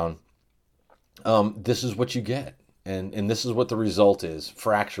countries down, this is what you get. and this is what the result is: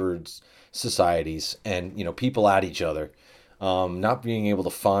 fractured societies, and people at each other, not being able to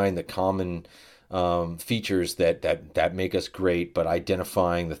find the common features that make us great, but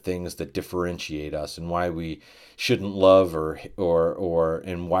identifying the things that differentiate us and why we shouldn't love or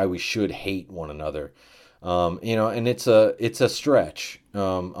and why we should hate one another. And it's a stretch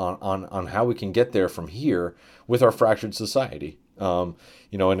on how we can get there from here with our fractured society. And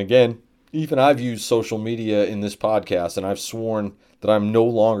again, even I've used social media in this podcast, and I've sworn that I'm no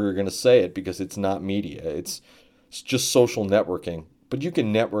longer going to say it because it's not media. It's just social networking. But you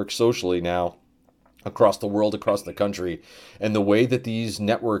can network socially now across the world, across the country. And the way that these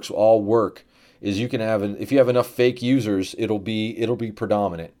networks all work is you can have, if you have enough fake users, it'll be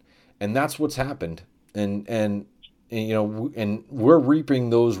predominant. And that's what's happened. And we're reaping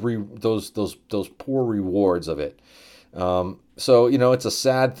those poor rewards of it. So it's a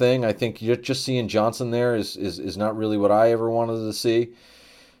sad thing. I think just seeing Johnson there is not really what I ever wanted to see.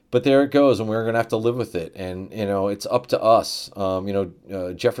 But there it goes, and we're going to have to live with it. And, it's up to us.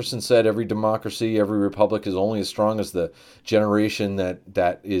 Jefferson said every democracy, every republic is only as strong as the generation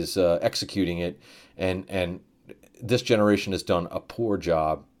that is executing it. And this generation has done a poor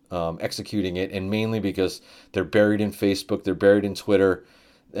job executing it, and mainly because they're buried in Facebook, they're buried in Twitter,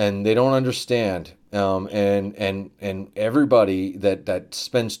 and they don't understand. And everybody that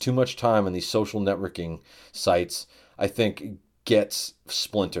spends too much time on these social networking sites, I think, gets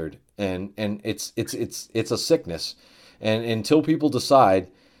splintered, and it's a sickness, and until people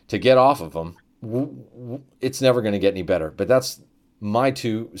decide to get off of them, it's never going to get any better. But that's my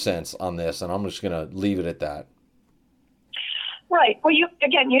 2 cents on this, and I'm just going to leave it at that. Right. Well, you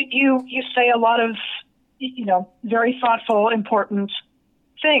say a lot of very thoughtful, important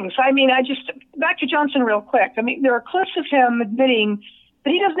things. I mean, back to Johnson real quick. I mean, there are clips of him admitting that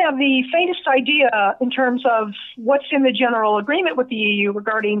he doesn't have the faintest idea in terms of what's in the general agreement with the EU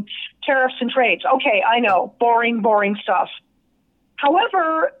regarding tariffs and trades. Okay, I know, boring stuff.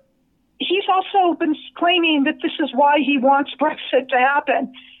 However, he's also been claiming that this is why he wants Brexit to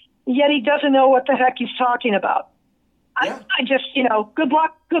happen, yet he doesn't know what the heck he's talking about. Yeah. I just, good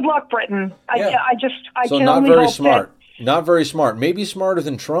luck, Britain. Yeah. I so can not only very hope smart. Not very smart. Maybe smarter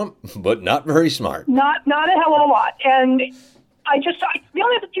than Trump, but not very smart. Not a hell of a lot. And you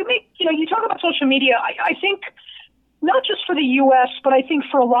talk about social media. I think not just for the U.S., but I think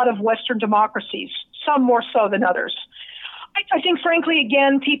for a lot of Western democracies, some more so than others. I think, frankly,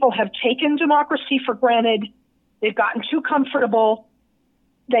 again, people have taken democracy for granted. They've gotten too comfortable.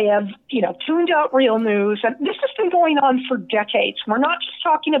 They have, tuned out real news. And this has been going on for decades. We're not just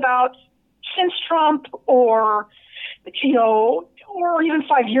talking about since Trump or even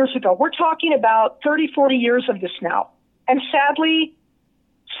 5 years ago. We're talking about 30, 40 years of this now. And sadly,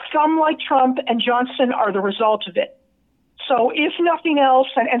 some like Trump and Johnson are the result of it. So if nothing else,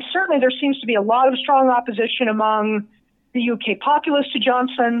 and certainly there seems to be a lot of strong opposition among the UK populace to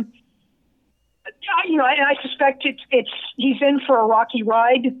Johnson, and I suspect he's in for a rocky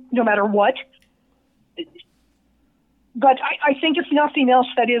ride no matter what. But I think if nothing else,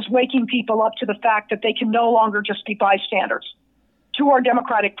 that is waking people up to the fact that they can no longer just be bystanders to our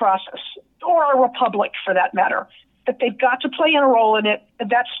democratic process, or our republic for that matter, that they've got to play a role in it.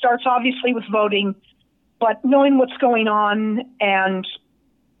 That starts obviously with voting, but knowing what's going on and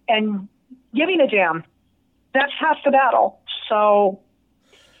giving a damn, that's half the battle. So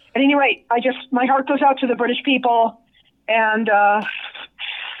at any rate, my heart goes out to the British people, and,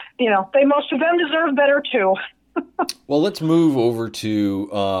 most of them deserve better too. Well, let's move over to,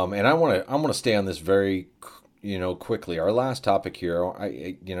 and I want to stay on this very, quickly. Our last topic here,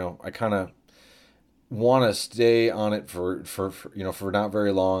 I kind of want to stay on it for not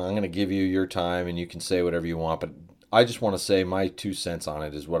very long. I'm going to give you your time, and you can say whatever you want, but I just want to say my 2 cents on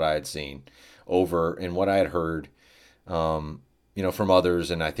it is what I had seen over and what I had heard, from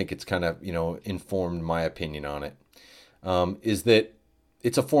others, and I think it's kind of, informed my opinion on it, is that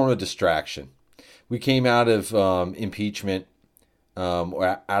it's a form of distraction. We came out of impeachment,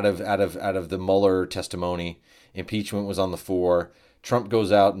 out of the Mueller testimony. Impeachment was on the fore. Trump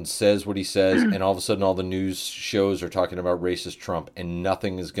goes out and says what he says, and all of a sudden all the news shows are talking about racist Trump, and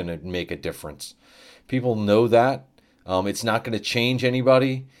nothing is going to make a difference. People know that. It's not going to change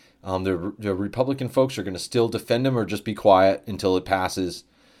anybody. The Republican folks are going to still defend him or just be quiet until it passes.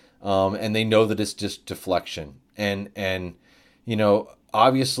 And they know that it's just deflection. And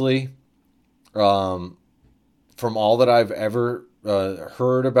obviously, from all that I've ever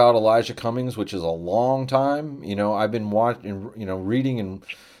heard about Elijah Cummings, which is a long time, I've been watching, reading in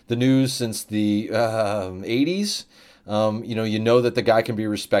the news since the 80s. You know that the guy can be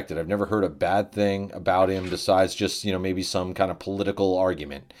respected. I've never heard a bad thing about him besides just, maybe some kind of political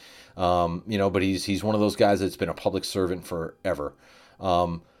argument. But he's one of those guys that's been a public servant forever.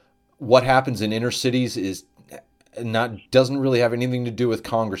 What happens in inner cities is doesn't really have anything to do with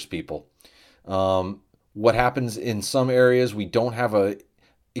Congress people. What happens in some areas, we don't have a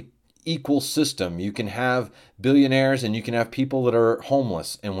equal system. You can have billionaires and you can have people that are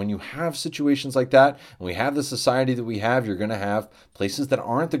homeless. And when you have situations like that, and we have the society that we have, you're going to have places that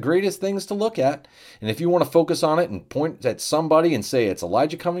aren't the greatest things to look at. And if you want to focus on it and point at somebody and say it's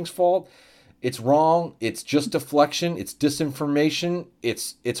Elijah Cummings' fault, it's wrong. It's just deflection. It's disinformation.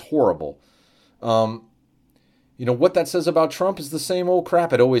 It's horrible. What that says about Trump is the same old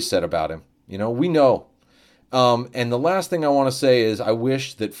crap it always said about him. We know. And the last thing I want to say is I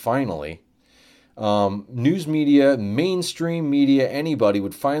wish that finally news media, mainstream media, anybody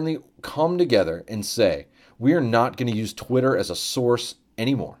would finally come together and say, we are not going to use Twitter as a source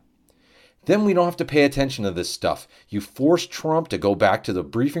anymore. Then we don't have to pay attention to this stuff. You force Trump to go back to the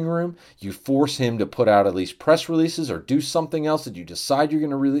briefing room. You force him to put out at least press releases or do something else that you decide you're going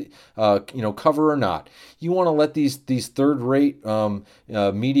to really, cover or not. You want to let these third-rate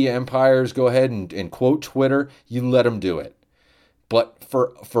media empires go ahead and quote Twitter. You let them do it. But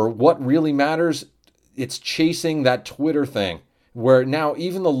for what really matters, it's chasing that Twitter thing. Where now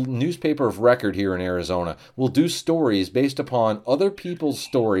even the newspaper of record here in Arizona will do stories based upon other people's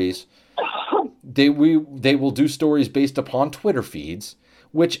stories. They will do stories based upon Twitter feeds,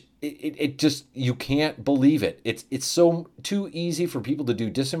 which it just, you can't believe it. It's so too easy for people to do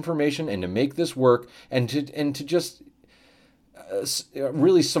disinformation and to make this work and to just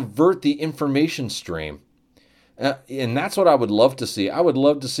really subvert the information stream. And that's what I would love to see. I would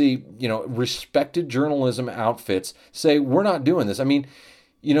love to see, respected journalism outfits say, we're not doing this. I mean,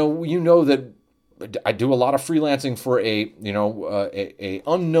 that I do a lot of freelancing for a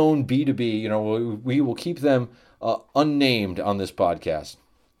unknown B2B. We will keep them unnamed on this podcast.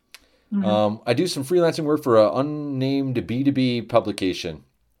 Mm-hmm. I do some freelancing work for an unnamed B2B publication.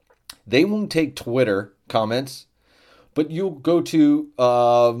 They won't take Twitter comments, but you'll go to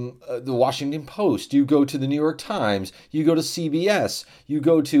the Washington Post, you go to the New York Times, you go to CBS, you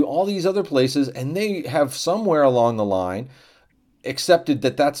go to all these other places, and they have somewhere along the line accepted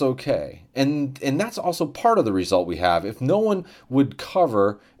that that's okay. And that's also part of the result we have. If no one would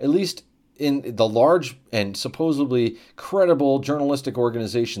cover, at least in the large and supposedly credible journalistic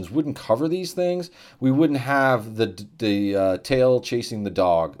organizations wouldn't cover these things, we wouldn't have the tail chasing the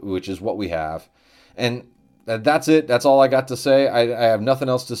dog, which is what we have. And that's it. That's all I got to say. I have nothing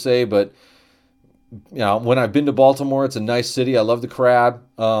else to say, but when I've been to Baltimore, it's a nice city. I love the crab.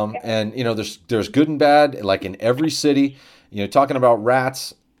 And there's good and bad, like in every city. Talking about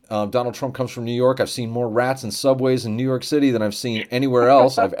rats, Donald Trump comes from New York. I've seen more rats in subways in New York City than I've seen anywhere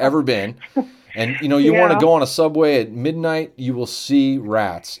else I've ever been. And, you want to go on a subway at midnight, you will see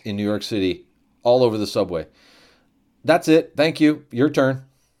rats in New York City all over the subway. That's it. Thank you. Your turn.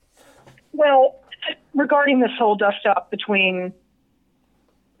 Well, regarding this whole dust-up between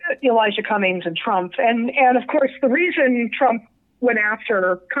Elijah Cummings and Trump, and of course, the reason Trump went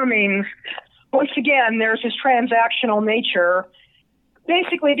after Cummings, once again, there's his transactional nature,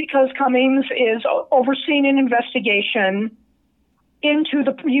 basically because Cummings is overseeing an investigation into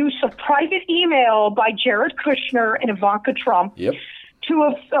the use of private email by Jared Kushner and Ivanka Trump, yep, two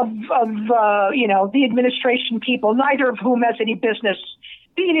of the administration people, neither of whom has any business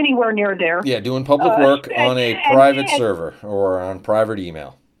being anywhere near there. Yeah, doing public work on a private server or on private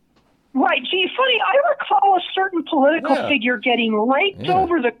email. Right. Gee, funny, I recall a certain political figure getting raked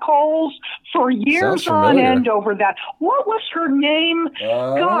over the coals for years on end over that. What was her name?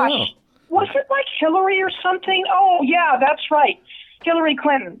 Gosh, was it like Hillary or something? Oh, yeah, that's right. Hillary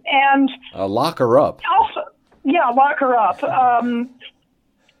Clinton. And lock her up. Also, lock her up.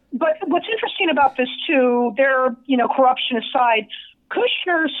 But what's interesting about this, too, their, corruption aside,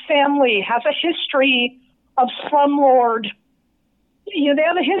 Kushner's family has a history of slumlord. They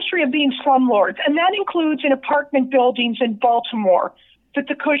have a history of being slumlords, and that includes in apartment buildings in Baltimore that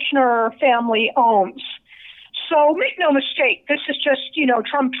the Kushner family owns. So make no mistake, this is just,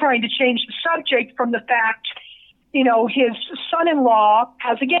 Trump trying to change the subject from the fact, his son-in-law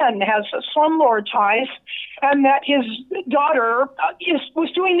has slumlord ties, and that his daughter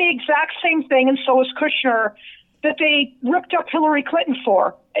was doing the exact same thing, and so was Kushner, that they ripped up Hillary Clinton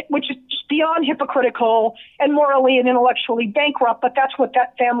for, which is beyond hypocritical and morally and intellectually bankrupt, but that's what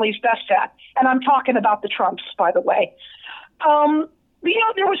that family's best at. And I'm talking about the Trumps, by the way.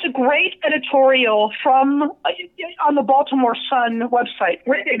 There was a great editorial on the Baltimore Sun website.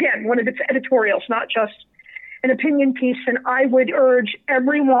 Again, one of its editorials, not just an opinion piece, and I would urge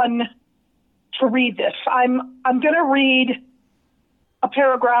everyone to read this. I'm going to read a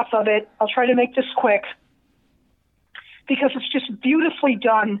paragraph of it. I'll try to make this quick because it's just beautifully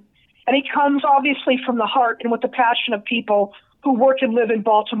done. And it comes obviously from the heart and with the passion of people who work and live in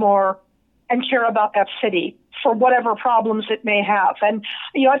Baltimore and care about that city for whatever problems it may have. And,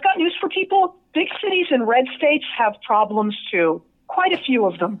 I've got news for people. Big cities and red states have problems too, quite a few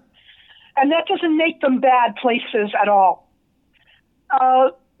of them. And that doesn't make them bad places at all.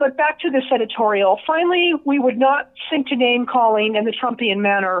 But back to this editorial. Finally, we would not sink to name-calling in the Trumpian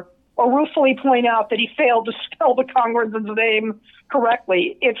manner or ruefully point out that he failed to spell the congressman's name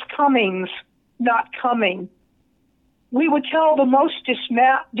correctly. It's Cummings, not Cumming. We would tell the most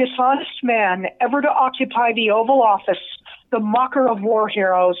dishonest man ever to occupy the Oval Office, the mocker of war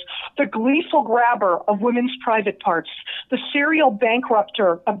heroes, the gleeful grabber of women's private parts, the serial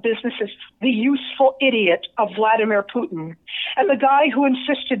bankrupter of businesses, the useful idiot of Vladimir Putin, and the guy who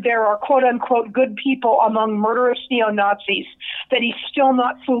insisted there are quote-unquote good people among murderous neo-Nazis, that he's still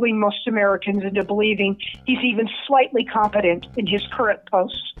not fooling most Americans into believing he's even slightly competent in his current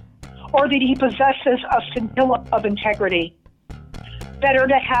post, or that he possesses a scintilla of integrity. Better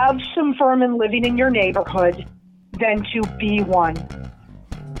to have some vermin living in your neighborhood than to be one.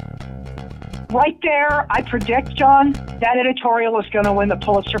 Right there, I predict, John, that editorial is going to win the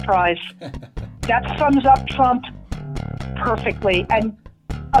Pulitzer Prize. That sums up Trump perfectly, and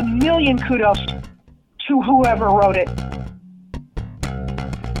a million kudos to whoever wrote it.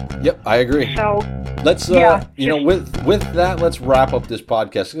 Yep, I agree. So let's, with that, let's wrap up this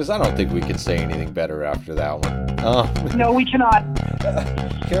podcast because I don't think we can say anything better after that one. No, we cannot.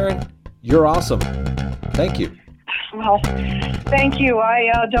 Karen, you're awesome. Thank you. Well, thank you. I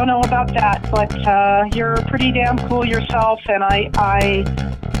don't know about that, but you're pretty damn cool yourself, and I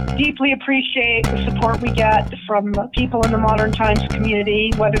deeply appreciate the support we get from people in the Modern Times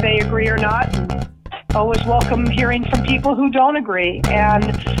community, whether they agree or not. Always welcome hearing from people who don't agree. And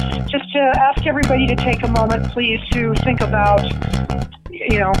just to ask everybody to take a moment, please, to think about,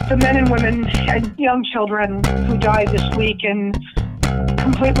 the men and women and young children who died this week in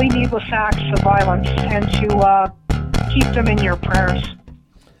completely needless acts of violence, and to keep them in your prayers.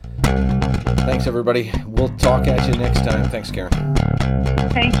 Thanks, everybody. We'll talk at you next time. Thanks, Karen.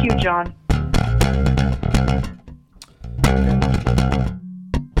 Thank you, John.